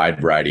had a wide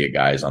variety of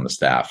guys on the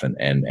staff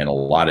and a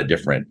lot of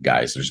different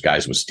guys. There's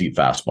guys with steep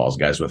fastballs,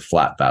 guys with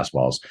flat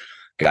fastballs,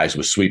 guys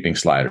with sweeping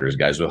sliders,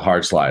 guys with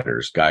hard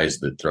sliders, guys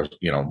that throw,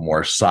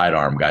 more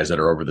sidearm, guys that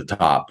are over the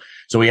top.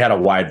 So we had a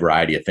wide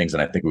variety of things,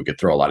 and I think we could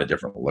throw a lot of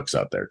different looks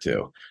out there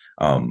too.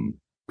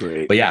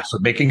 Great. But yeah, so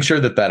making sure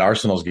that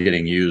arsenal is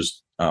getting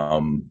used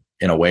in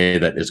a way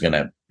that is going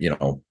to,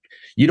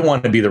 you don't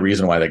want to be the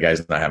reason why the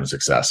guy's not having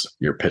success.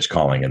 Your pitch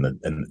calling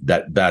and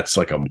that's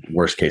like a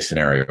worst case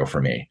scenario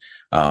for me.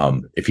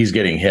 If he's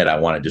getting hit, I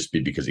want to just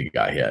be because he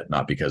got hit,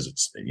 not because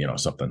it's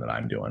something that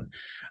I'm doing.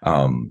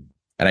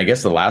 And I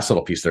guess the last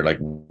little piece there, like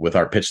with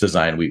our pitch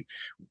design,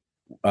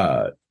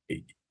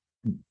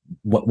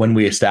 when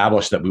we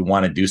establish that we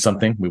want to do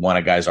something, we want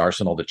a guy's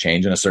arsenal to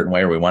change in a certain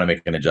way, or we want to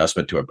make an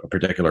adjustment to a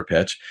particular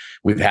pitch,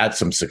 we've had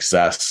some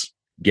success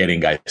getting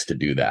guys to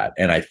do that.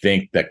 And I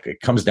think that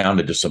it comes down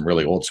to just some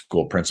really old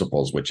school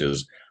principles, which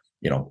is,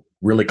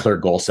 really clear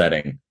goal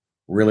setting,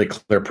 really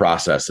clear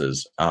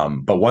processes.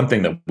 But one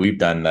thing that we've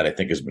done that I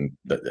think has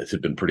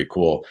been pretty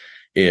cool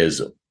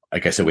is,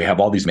 like I said, we have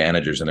all these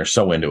managers and they're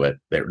so into it.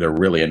 They're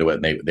really into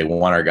it. And they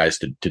want our guys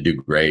to do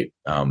great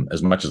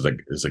as much as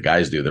the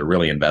guys do. They're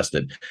really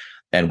invested.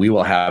 And we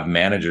will have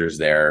managers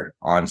there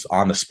on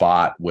the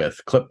spot with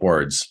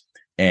clipboards,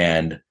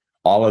 and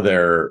all of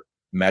their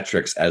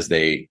metrics as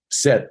they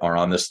sit are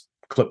on this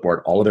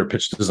clipboard. All of their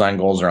pitch design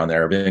goals are on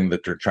there, everything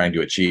that they're trying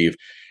to achieve.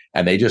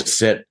 And they just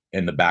sit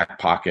in the back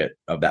pocket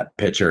of that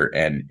pitcher,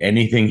 and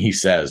anything he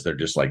says, they're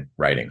just like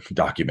writing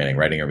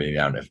everything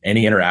down. If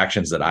any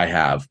interactions that I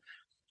have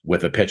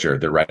with a pitcher,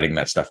 they're writing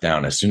that stuff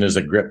down. As soon as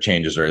a grip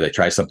changes or they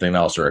try something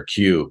else or a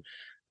cue,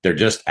 they're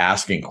just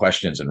asking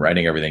questions and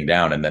writing everything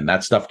down. And then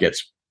that stuff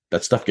gets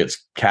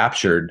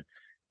captured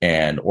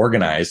and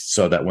organized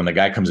so that when the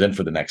guy comes in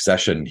for the next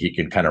session, he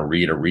can kind of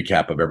read a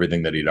recap of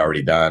everything that he'd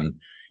already done.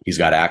 He's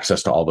got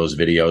access to all those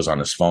videos on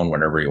his phone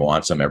whenever he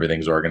wants them.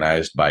 Everything's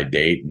organized by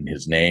date and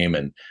his name,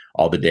 and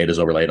all the data is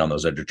overlaid on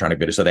those electronic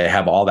videos. So they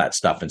have all that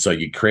stuff. And so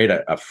you create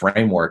a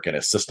framework and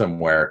a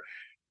system where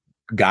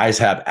guys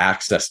have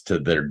access to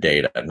their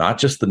data, not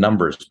just the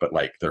numbers, but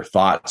like their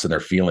thoughts and their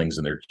feelings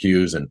and their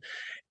cues, and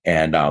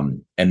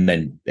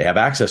then they have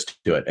access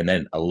to it. And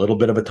then a little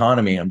bit of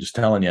autonomy. I'm just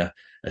telling you,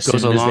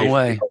 goes a long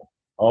way.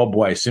 Oh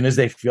boy, as soon as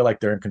they feel like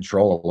they're in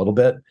control a little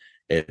bit,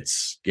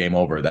 it's game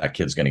over. That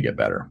kid's going to get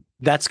better.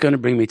 That's going to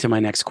bring me to my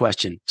next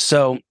question.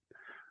 So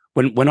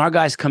when our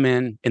guys come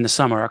in the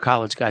summer, our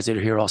college guys that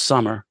are here all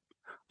summer,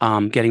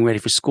 getting ready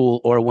for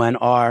school, or when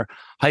our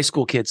high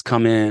school kids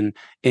come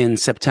in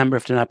September,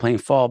 if they're not playing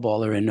fall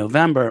ball, or in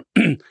November,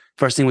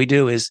 first thing we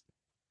do is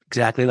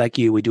exactly like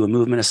you. We do a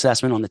movement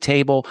assessment on the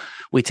table.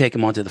 We take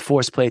them onto the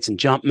force plates and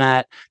jump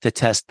mat to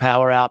test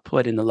power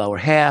output in the lower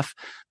half.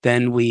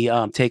 Then we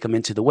take them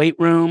into the weight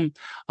room.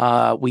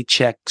 We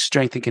check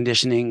strength and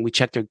conditioning. We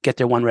check get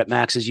their 1 rep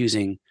maxes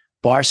using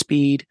bar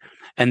speed.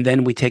 And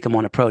then we take them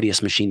on a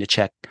Proteus machine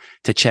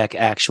to check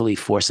actually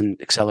force and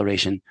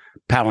acceleration,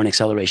 power and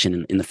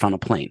acceleration in the frontal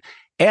plane.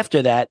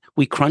 After that,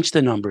 we crunch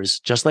the numbers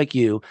just like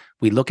you.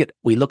 We look at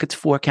the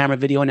 4-camera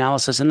video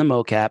analysis in the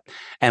mocap,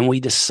 and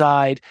we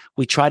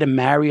try to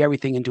marry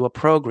everything into a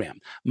program.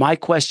 My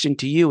question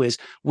to you is,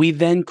 we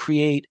then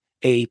create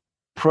a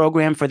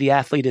program for the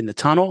athlete in the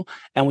tunnel,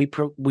 and we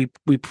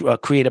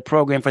create a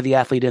program for the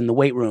athlete in the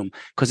weight room,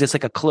 because it's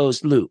like a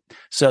closed loop.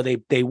 So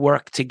they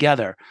work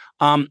together.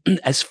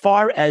 As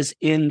far as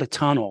in the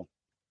tunnel,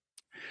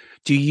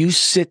 do you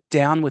sit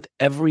down with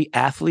every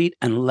athlete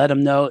and let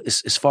them know,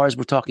 as far as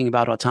we're talking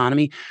about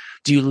autonomy,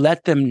 do you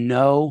let them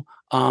know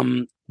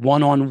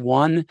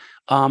one-on-one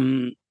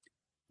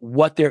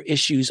what their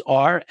issues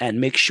are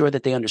and make sure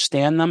that they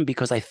understand them?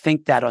 Because I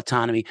think that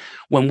autonomy,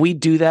 when we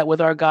do that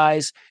with our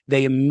guys,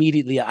 they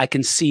immediately, I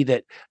can see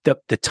that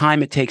the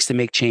time it takes to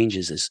make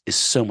changes is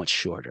so much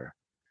shorter.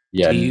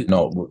 Yeah,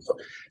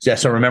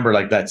 So remember,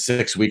 like that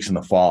 6 weeks in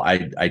the fall,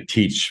 I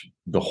teach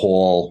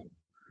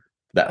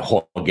that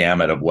whole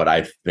gamut of what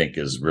I think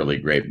is really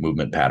great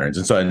movement patterns.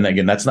 And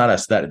again, that's not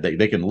us, that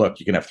they can look,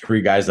 you can have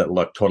 3 guys that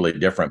look totally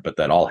different, but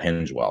that all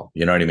hinge well.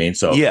 You know what I mean?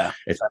 So yeah,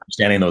 it's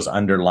understanding those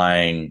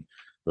underlying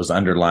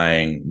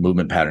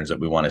movement patterns that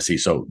we want to see.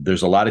 So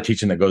there's a lot of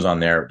teaching that goes on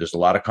there. There's a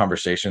lot of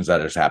conversations that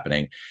is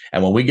happening.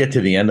 And when we get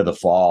to the end of the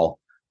fall,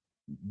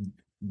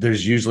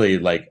 there's usually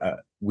like,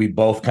 we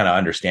both kind of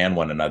understand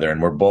one another,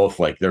 and we're both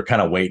like, they're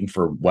kind of waiting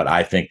for what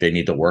I think they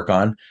need to work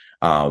on.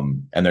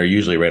 And they're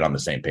usually right on the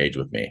same page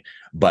with me.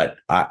 But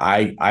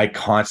I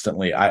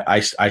constantly,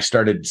 I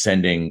started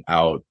sending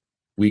out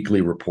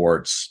weekly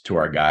reports to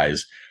our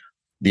guys.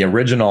 The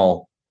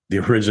original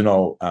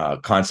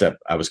concept,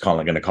 I was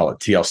going to call it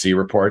TLC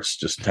reports,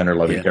 just tender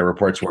loving care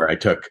reports, where I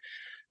took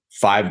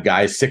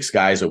 6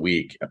 guys a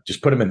week,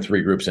 just put them in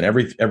 3 groups, and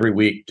every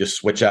week just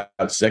switch out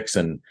 6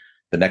 and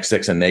the next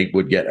 6, and they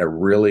would get a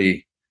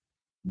really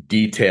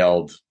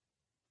detailed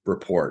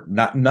report.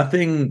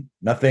 Nothing.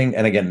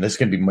 And again, this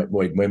can be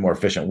way more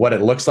efficient. What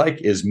it looks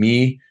like is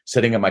me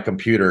sitting at my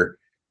computer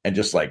and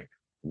just like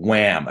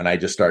wham, and I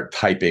just start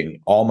typing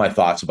all my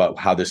thoughts about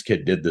how this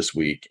kid did this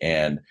week,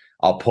 and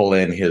I'll pull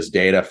in his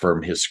data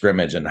from his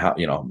scrimmage and how,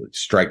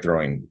 strike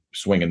throwing,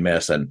 swing and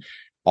miss, and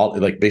all,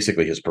 like,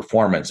 basically his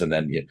performance, and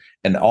then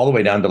and all the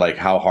way down to like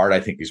how hard I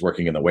think he's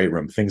working in the weight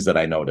room, things that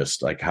I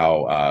noticed, like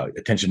how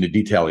attention to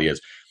detail he is,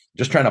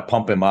 just trying to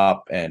pump him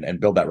up and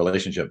build that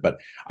relationship. But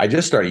I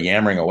just started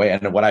yammering away,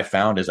 and what I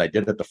found is I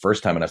did it the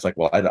first time, and I was like,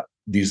 well,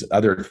 these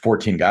other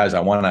 14 guys,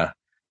 I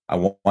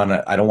don't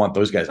want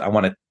those guys.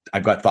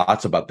 I've got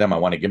thoughts about them. I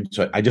want to give them.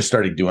 So I just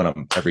started doing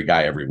them every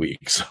guy every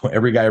week. So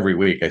every guy every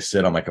week, I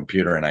sit on my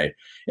computer, and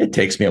it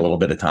takes me a little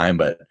bit of time,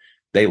 but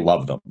they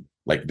love them.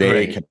 Like,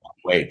 they cannot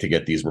wait to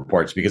get these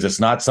reports, because it's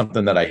not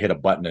something that I hit a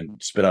button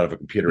and spit out of a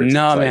computer. It's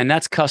man,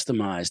 that's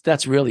customized.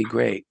 That's really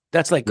great.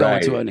 That's like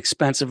going to an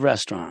expensive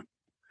restaurant.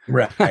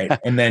 Right.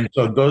 And then,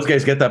 so those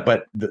guys get that.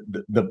 But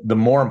the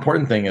more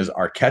important thing is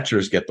our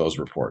catchers get those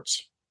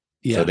reports.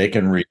 Yeah. So they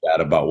can read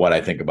that about what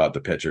I think about the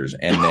pitchers.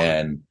 And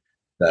then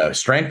the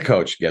strength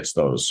coach gets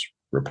those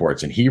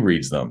reports and he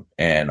reads them,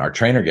 and our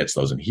trainer gets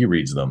those and he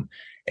reads them.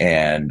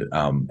 And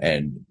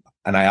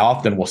I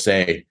often will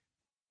say,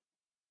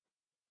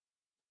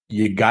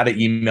 you got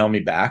to email me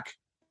back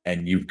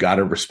and you've got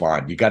to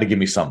respond. You got to give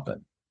me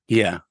something.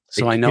 Yeah.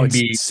 So I know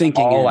it's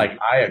sinking in. Like,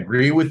 I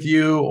agree with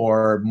you,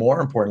 or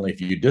more importantly, if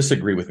you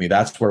disagree with me,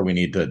 that's where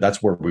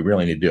we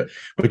really need to do it.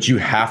 But you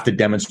have to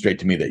demonstrate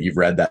to me that you've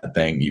read that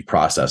thing, you've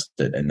processed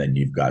it, and then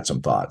you've got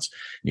some thoughts.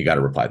 You got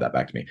to reply that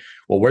back to me.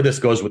 Well, where this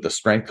goes with the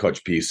strength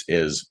coach piece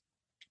is,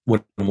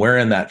 when we're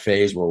in that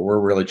phase where we're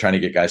really trying to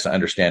get guys to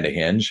understand a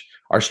hinge,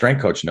 our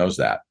strength coach knows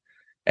that.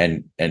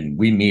 And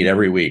we meet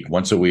every week,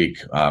 once a week.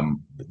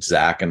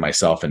 Zach and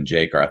myself and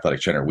Jake, our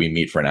athletic trainer, we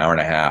meet for an hour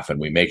and a half, and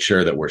we make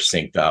sure that we're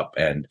synced up,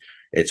 and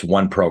it's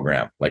one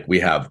program. Like, we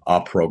have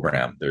a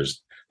program.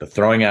 There's the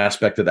throwing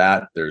aspect of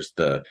that. There's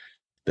the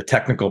the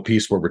technical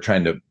piece where we're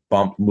trying to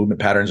bump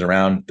movement patterns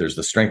around. There's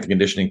the strength and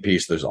conditioning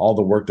piece. There's all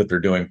the work that they're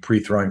doing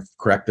pre-throwing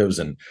correctives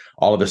and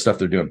all of the stuff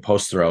they're doing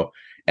post-throw.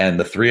 And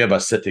the three of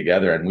us sit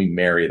together and we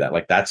marry that.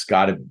 Like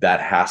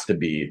that has to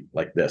be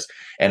like this.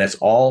 And it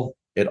all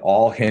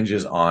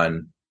hinges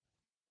on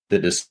the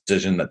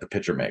decision that the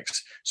pitcher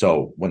makes.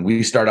 So when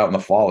we start out in the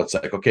fall, it's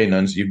like, okay,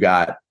 Nuns, you've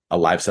got a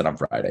live set on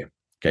Friday.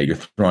 Okay, you're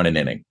throwing an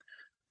inning.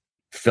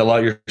 Fill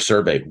out your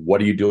survey.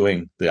 What are you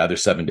doing the other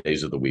 7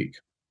 days of the week?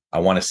 I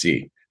want to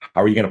see.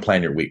 How are you going to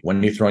plan your week?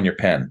 When are you throwing your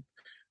pen?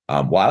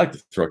 Well, I like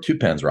to throw 2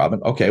 pens,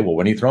 Robin. Okay, well,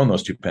 when are you throwing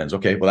those 2 pens?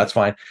 Okay, well, that's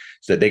fine.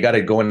 So they got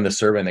to go into the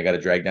survey and they got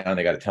to drag down.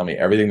 They got to tell me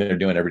everything that they're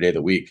doing every day of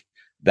the week.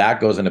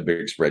 That goes in a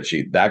big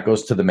spreadsheet. That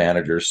goes to the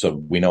managers.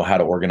 So we know how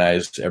to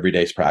organize every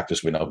day's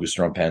practice. We know who's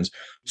throwing pens.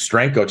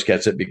 Strength coach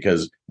gets it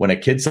because when a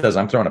kid says,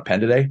 I'm throwing a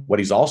pen today, what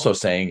he's also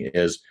saying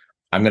is,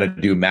 I'm going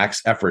to do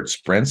max effort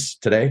sprints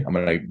today. I'm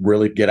going to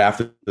really get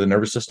after the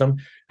nervous system,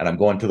 and I'm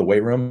going to the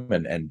weight room.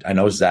 And I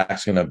know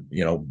Zach's going to,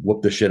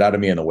 whoop the shit out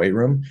of me in the weight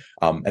room.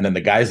 And then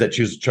the guys that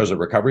chose a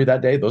recovery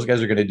that day, those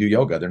guys are going to do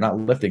yoga. They're not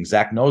lifting.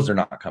 Zach knows they're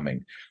not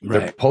coming. Right.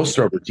 Their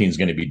post-throw routine is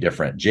going to be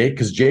different.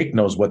 Because Jake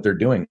knows what they're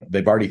doing.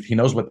 He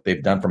knows what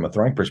they've done from a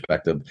throwing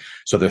perspective.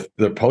 So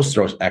their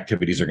post-throw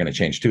activities are going to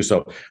change too.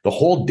 So the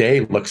whole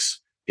day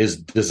is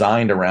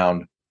designed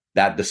around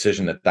that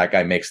decision that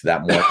guy makes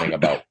that morning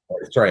about,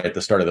 at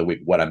the start of the week,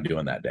 what I'm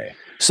doing that day.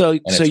 So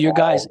your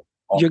guys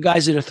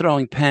that are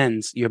throwing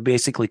pens, you're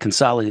basically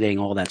consolidating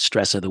all that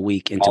stress of the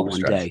week into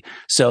one day.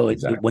 So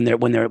exactly.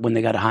 when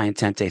they got a high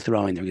intent day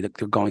throwing, they're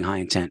going high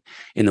intent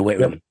in the weight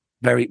room.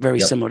 Very, very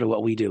similar to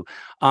what we do.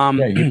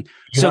 You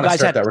so guys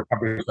start that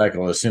recovery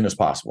cycle as soon as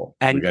possible.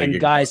 And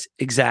guys,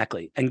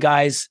 exactly. And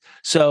guys,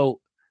 so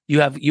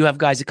you have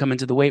guys that come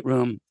into the weight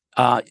room.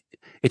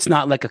 It's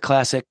not like a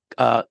classic,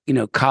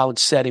 college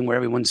setting where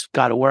everyone's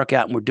got a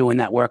workout and we're doing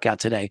that workout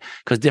today,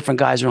 because different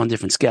guys are on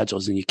different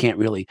schedules and you can't.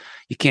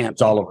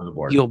 It's all over the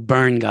board. You'll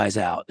burn guys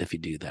out if you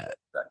do that.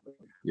 Exactly.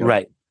 Yep.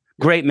 Right.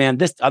 Great, man.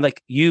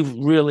 You've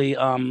really,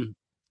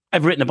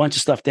 I've written a bunch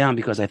of stuff down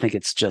because I think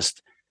it's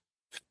just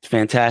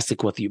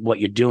fantastic what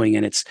you're doing.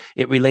 And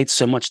it relates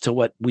so much to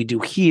what we do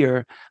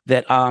here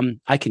that,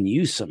 I can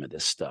use some of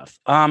this stuff.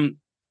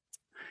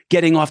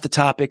 Getting off the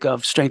topic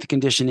of strength and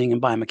conditioning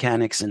and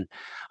biomechanics, and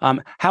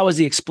how has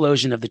the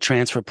explosion of the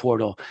transfer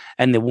portal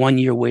and the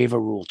 1-year waiver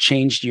rule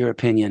changed your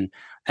opinion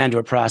and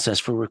or process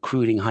for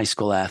recruiting high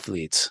school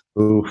athletes?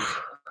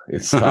 Oof,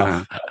 it's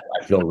tough.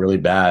 I feel really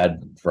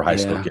bad for high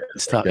school kids.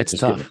 It's tough. It's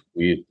tough.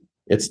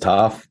 It's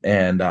tough.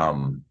 And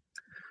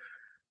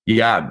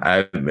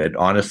it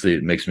honestly,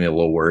 it makes me a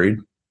little worried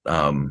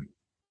for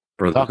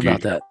the future,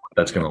 about that. What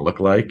that's going to look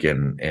like.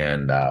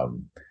 And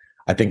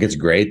I think it's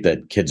great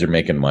that kids are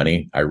making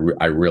money. I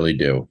really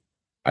do.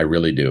 I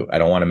really do. I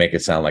don't want to make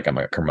it sound like I'm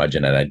a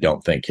curmudgeon, and I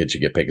don't think kids should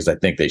get paid, because I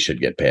think they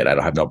should get paid. I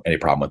don't have any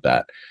problem with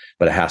that,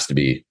 but there has to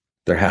be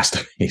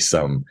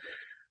some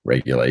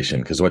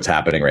regulation, because what's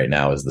happening right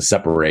now is the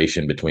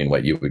separation between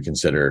what you would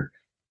consider,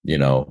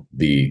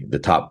 the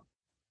top,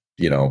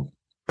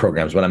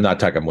 programs. But I'm not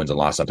talking wins and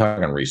losses. I'm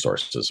talking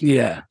resources.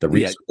 Yeah.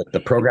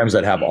 The programs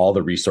that have all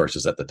the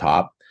resources at the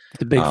top,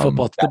 the big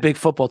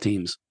football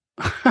teams.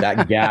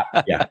 That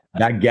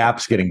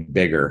gap's getting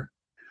bigger.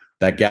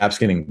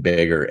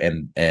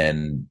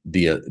 And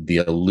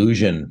the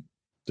illusion.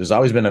 There's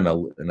always been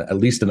at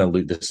least an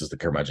illusion. This is the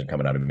curmudgeon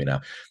coming out of me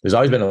now. There's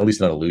always been at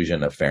least an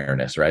illusion of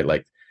fairness, right?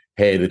 Like,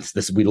 hey,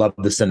 this we love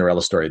the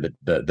Cinderella story,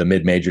 the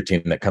mid-major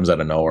team that comes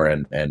out of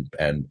nowhere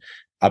and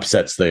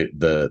upsets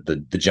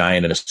the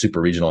giant in a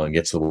super regional and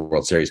gets the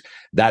World Series.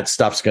 That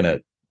stuff's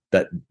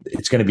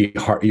it's gonna be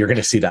hard. You're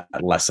gonna see that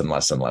less and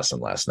less and less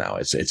and less now.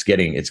 It's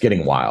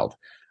getting wild.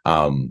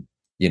 The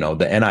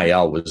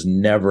NIL was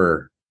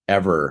never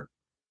ever.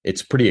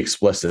 It's pretty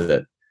explicit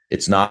that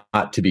it's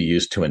not to be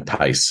used to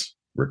entice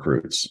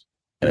recruits.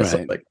 And it's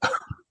like,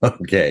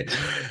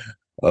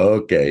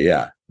 okay,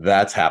 yeah,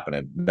 that's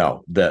happening.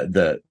 No,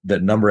 the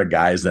number of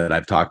guys that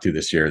I've talked to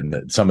this year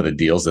and some of the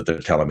deals that they're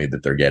telling me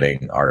that they're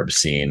getting are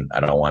obscene. I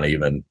don't want to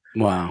even.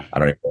 Wow. I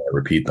don't even want to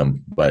repeat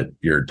them, but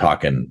you're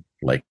talking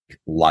like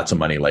lots of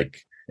money,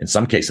 like in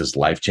some cases,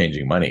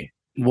 life-changing money.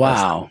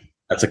 Wow.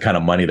 That's the kind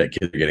of money that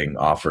kids are getting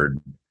offered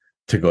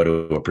to go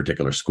to a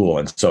particular school.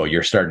 And so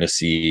you're starting to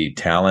see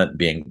talent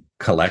being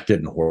collected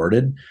and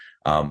hoarded.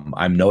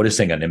 I'm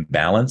noticing an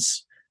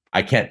imbalance.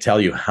 I can't tell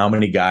you how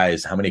many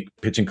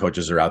pitching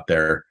coaches are out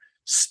there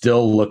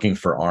still looking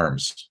for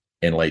arms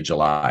in late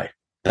July.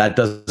 That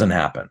doesn't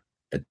happen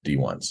at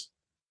D1s.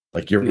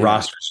 Like your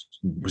roster's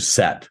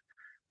set.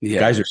 Yeah.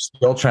 Guys are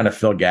still trying to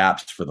fill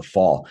gaps for the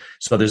fall.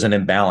 So there's an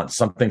imbalance.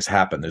 Something's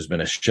happened. There's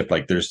been a shift.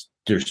 Like there's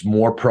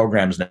more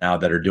programs now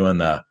that are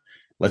doing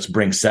let's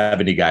bring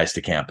 70 guys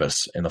to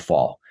campus in the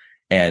fall.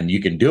 And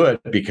you can do it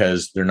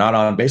because they're not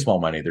on baseball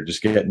money. They're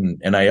just getting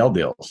NIL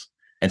deals.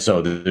 And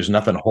so there's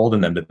nothing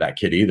holding them to that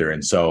kid either.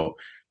 And so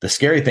the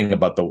scary thing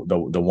about the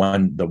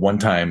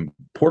one-time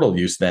portal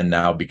use then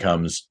now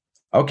becomes,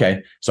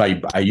 okay, so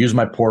I use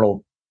my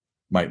portal,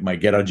 my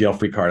get out of jail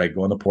free card. I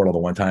go in the portal the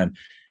one time.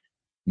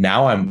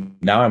 now I'm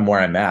where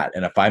I'm at.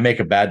 And if I make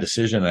a bad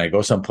decision and I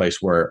go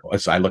someplace where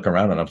I look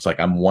around and I'm like,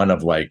 I'm one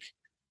of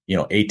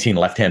 18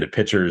 left-handed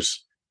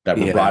pitchers that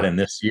were brought in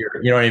this year.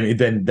 You know what I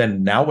mean?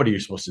 Then now what are you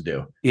supposed to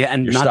do? Yeah.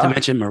 And You're not stuck. to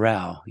mention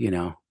morale,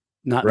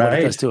 not right. What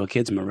it does to a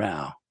kid's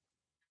morale.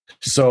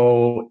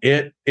 So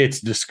it's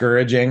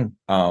discouraging.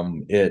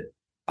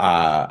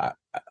 I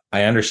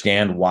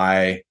understand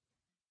why,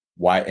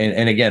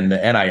 and again, the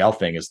NIL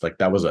thing is like,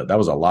 that was a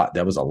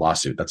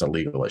lawsuit. That's a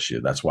legal issue.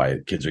 That's why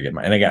kids are getting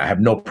money. And again, I have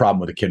no problem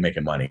with a kid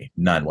making money,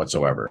 none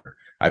whatsoever.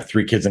 I have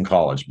 3 kids in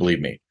college,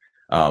 believe me.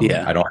 I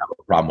don't have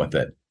a problem with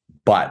it,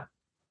 but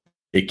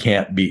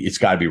it's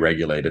gotta be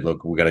regulated.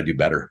 Look, we got to do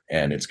better.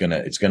 And it's going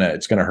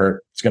to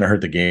hurt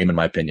the game, in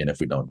my opinion, if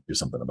we don't do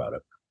something about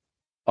it.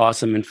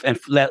 Awesome. And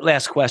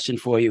last question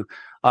for you.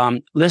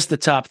 List the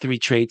top 3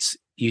 traits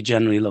you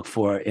generally look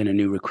for in a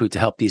new recruit to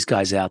help these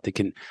guys out that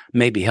can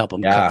maybe help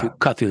them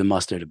cut through the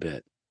mustard a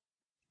bit.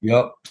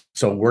 Yep.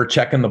 So we're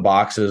checking the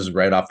boxes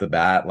right off the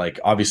bat. Like,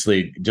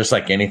 obviously, just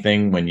like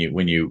anything, when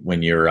you're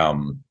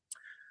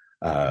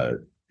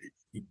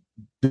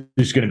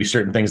there's going to be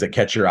certain things that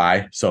catch your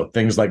eye. So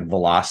things like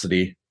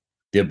velocity,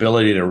 the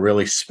ability to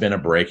really spin a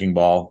breaking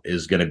ball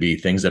is going to be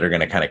things that are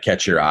going to kind of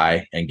catch your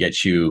eye and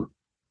get you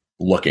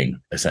looking,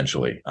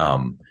 essentially.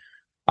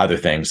 Other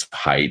things,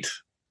 height,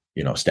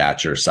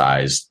 stature,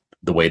 size,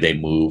 the way they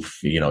move.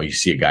 You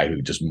see a guy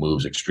who just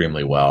moves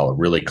extremely well, a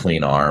really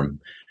clean arm,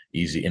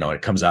 easy,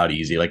 it comes out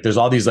easy. Like, there's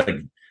all these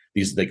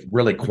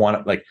really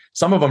like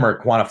some of them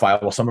are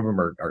quantifiable, some of them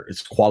are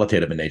it's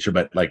qualitative in nature,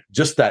 but like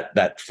just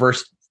that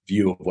first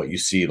view of what you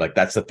see, like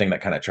that's the thing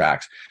that kind of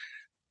tracks.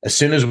 As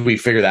soon as we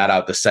figure that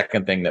out, the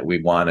second thing that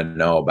we want to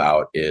know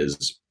about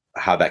is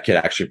how that kid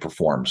actually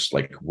performs.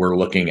 Like, we're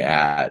looking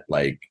at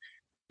like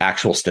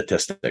actual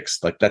statistics.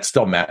 Like, that's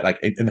still like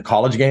in the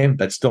college game,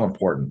 that's still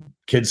important.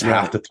 Kids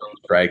have to throw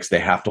strikes, they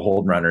have to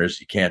hold runners.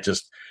 You can't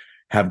just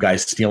have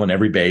guys stealing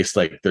every base.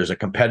 Like, there's a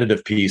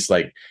competitive piece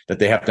like that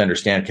they have to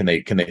understand. Can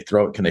they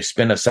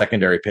spin a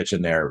secondary pitch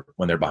in there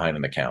when they're behind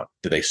in the count?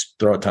 Do they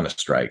throw a ton of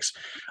strikes?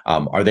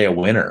 Are they a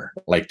winner?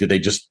 Like, do they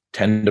just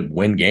tend to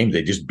win games?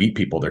 They just beat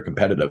people. They're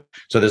competitive.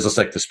 So there's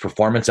this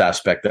performance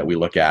aspect that we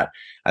look at.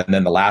 And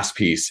then the last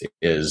piece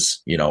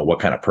is, what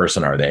kind of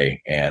person are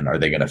they? And are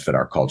they going to fit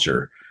our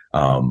culture?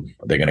 Are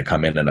they going to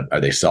come in and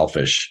are they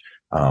selfish?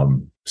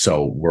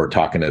 So we're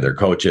talking to their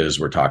coaches.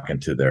 We're talking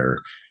to their,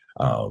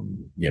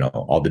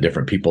 all the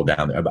different people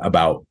down there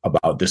about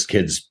this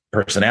kid's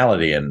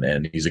personality,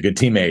 and he's a good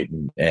teammate,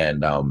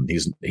 and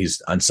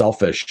he's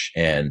unselfish,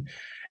 and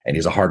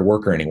he's a hard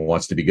worker, and he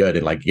wants to be good.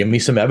 And like, give me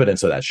some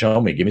evidence of that.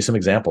 Show me, give me some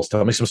examples.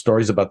 Tell me some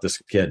stories about this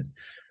kid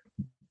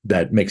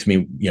that makes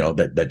me,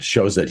 that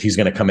shows that he's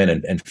going to come in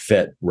and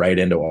fit right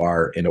into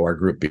our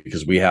group,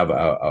 because we have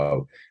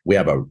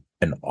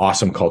an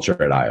awesome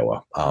culture at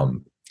Iowa.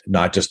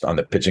 Not just on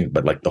the pitching,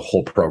 but like the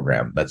whole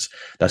program. That's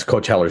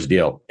Coach Heller's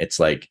deal. It's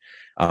like,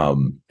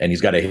 and he's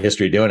got a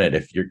history doing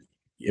it.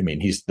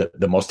 He's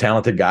the most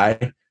talented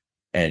guy,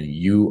 and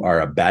you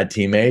are a bad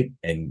teammate,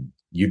 and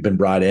you've been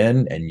brought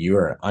in, and you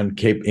are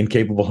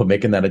incapable of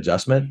making that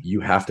adjustment. You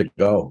have to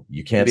go.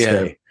 You can't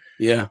stay.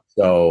 Yeah.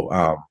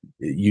 So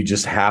you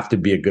just have to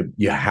be a good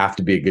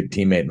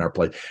teammate in our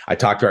play. I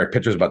talk to our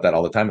pitchers about that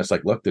all the time. It's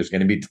like, look, there's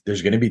going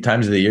to be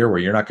times of the year where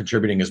you're not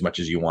contributing as much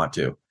as you want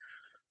to.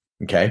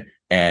 Okay.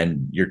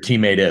 And your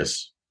teammate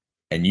is,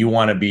 and you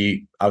want to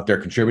be out there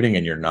contributing,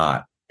 and you're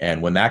not.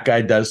 And when that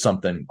guy does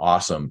something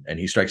awesome and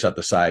he strikes out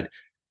the side,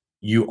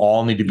 you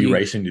all need to be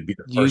racing to be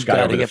the first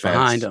guy over the fence.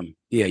 Behind him.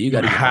 Yeah. You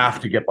have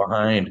to get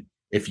behind.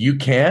 If you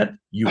can't,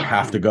 you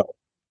have to go.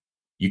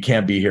 You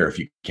can't be here if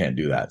you can't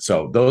do that.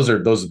 So those are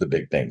the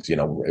big things.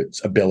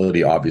 It's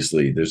ability.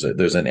 Obviously, there's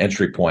an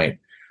entry point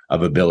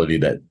of ability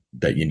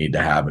that you need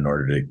to have in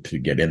order to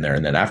get in there.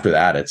 And then after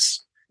that,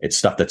 it's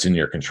stuff that's in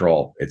your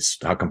control. It's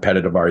how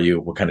competitive are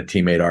you? What kind of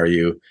teammate are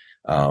you?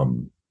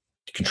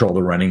 Control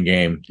the running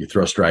game. You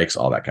throw strikes,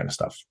 all that kind of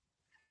stuff.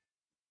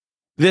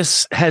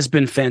 This has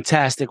been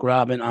fantastic,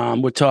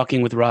 Robin. We're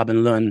talking with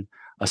Robin Lund,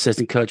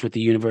 assistant coach with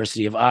the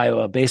University of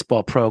Iowa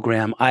baseball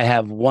program. I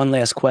have one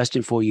last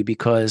question for you,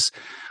 because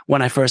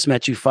when I first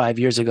met you 5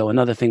 years ago,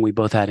 another thing we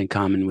both had in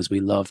common was we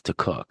loved to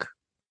cook.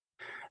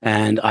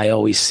 And I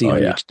always see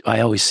on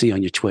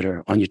your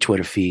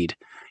Twitter feed,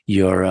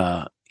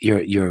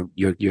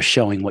 you're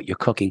showing what you're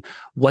cooking.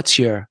 What's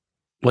your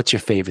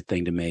favorite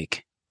thing to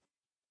make?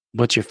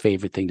 What's your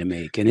favorite thing to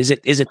make? And is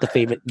it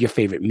your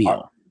favorite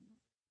meal?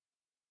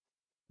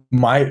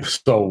 I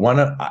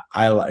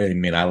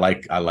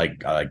like,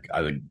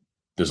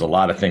 there's a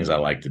lot of things I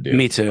like to do.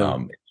 Me too.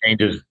 It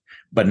changes,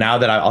 but now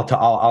that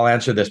I'll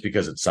answer this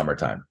because it's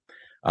summertime.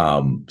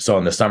 So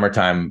in the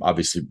summertime,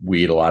 obviously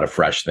we eat a lot of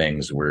fresh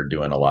things. We're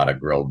doing a lot of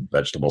grilled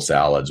vegetable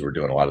salads. We're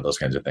doing a lot of those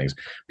kinds of things.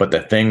 But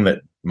the thing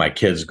that my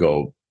kids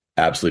go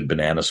absolutely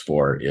bananas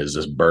for is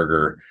this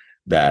burger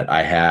that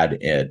I had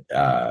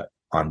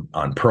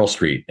on Pearl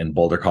Street in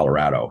Boulder,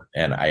 Colorado.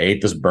 And I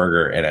ate this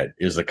burger, and it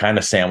is the kind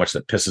of sandwich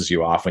that pisses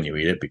you off when you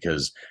eat it,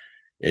 because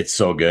it's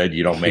so good.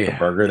 You don't make a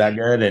burger that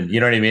good, and you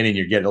know what I mean? And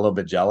you get a little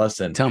bit jealous.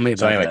 And tell me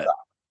about that.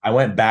 I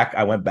went back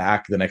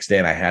the next day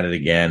and I had it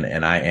again,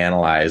 and I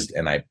analyzed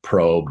and I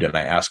probed and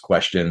I asked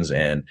questions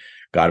and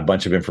got a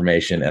bunch of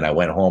information, and I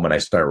went home and I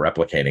started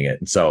replicating it.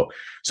 And so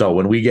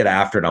when we get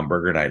after it on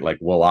burger night, like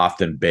we'll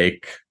often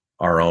bake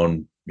our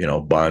own,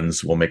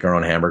 buns. We'll make our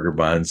own hamburger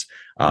buns.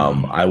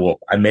 I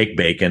make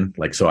bacon.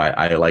 Like, so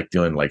I like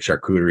doing like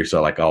charcuterie.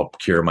 So like I'll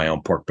cure my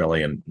own pork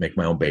belly and make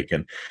my own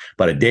bacon.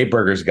 But a date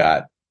burger's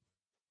got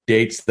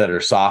dates that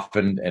are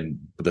softened and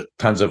with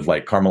tons of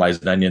like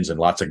caramelized onions and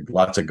lots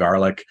of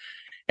garlic,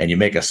 and you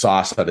make a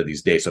sauce out of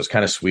these dates. So it's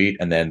kind of sweet,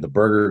 and then the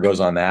burger goes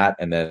on that,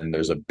 and then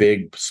there's a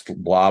big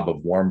blob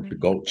of warm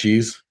goat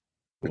cheese,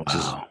 which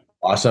is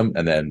awesome,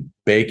 and then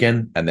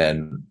bacon, and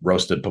then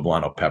roasted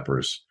poblano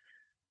peppers.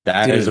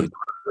 That is a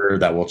burger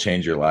that will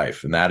change your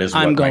life, and that is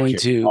what I'm going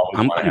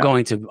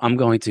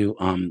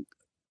to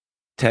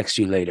text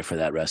you later for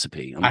that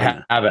recipe.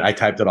 I have it. I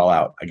typed it all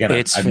out. Again,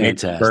 I've made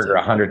the burger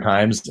 100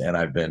 times, and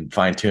I've been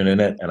fine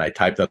tuning it. And I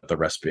typed out the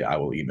recipe. I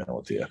will email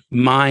it to you.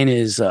 Mine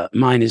is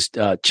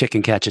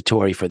chicken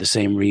cacciatore for the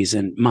same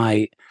reason.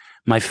 My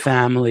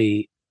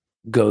family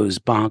goes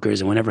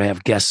bonkers, and whenever I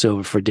have guests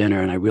over for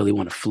dinner and I really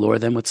want to floor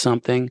them with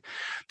something,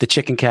 the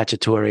chicken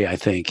cacciatore I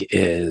think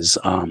is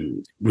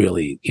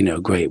really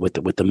great with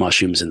the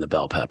mushrooms and the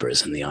bell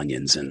peppers and the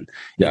onions and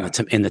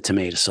in the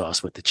tomato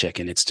sauce with the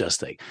chicken. It's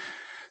just like.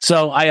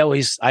 So I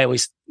always,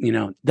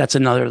 that's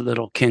another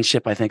little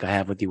kinship I think I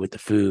have with you with the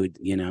food,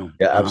 Yeah,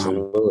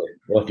 absolutely.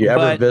 Well, if you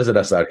ever visit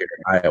us out here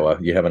in Iowa,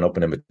 you have an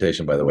open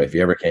invitation, by the way. If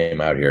you ever came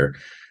out here,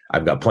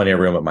 I've got plenty of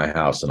room at my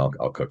house, and I'll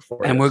cook for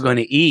you. And we're going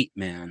to eat,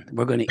 man.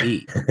 We're going to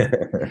eat.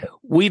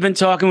 We've been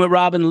talking with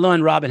Robin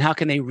Lund. Robin, how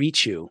can they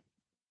reach you?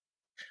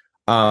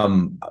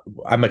 I'm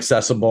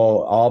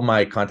accessible. All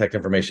my contact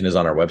information is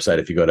on our website.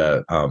 If you go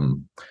to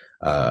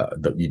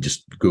you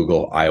just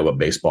Google Iowa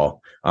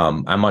baseball.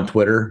 I'm on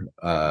Twitter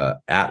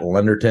at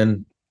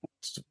Lunderton.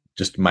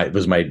 It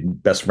was my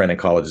best friend in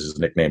college's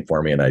nickname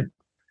for me, and I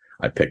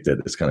picked it.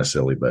 It's kind of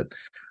silly, but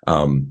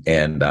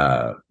and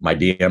my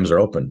DMs are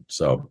open,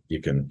 so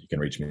you can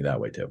reach me that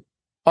way too.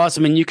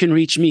 Awesome, and you can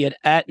reach me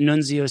at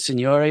Nunzio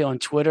Signore on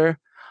Twitter.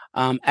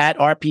 At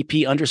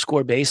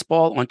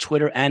RPP_baseball on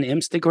Twitter and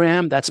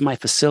Instagram. That's my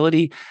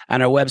facility.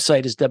 And our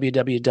website is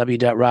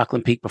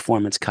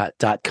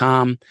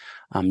www.rocklandpeakperformance.com.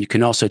 You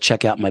can also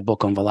check out my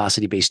book on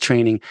velocity-based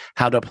training,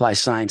 How to Apply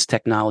Science,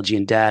 Technology,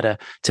 and Data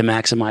to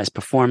Maximize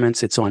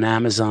Performance. It's on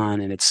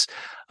Amazon, and it's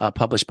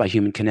published by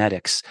Human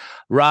Kinetics.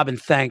 Robin,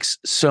 thanks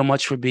so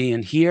much for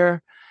being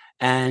here.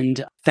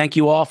 And thank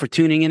you all for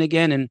tuning in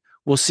again, and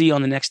we'll see you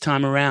on the next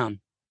time around.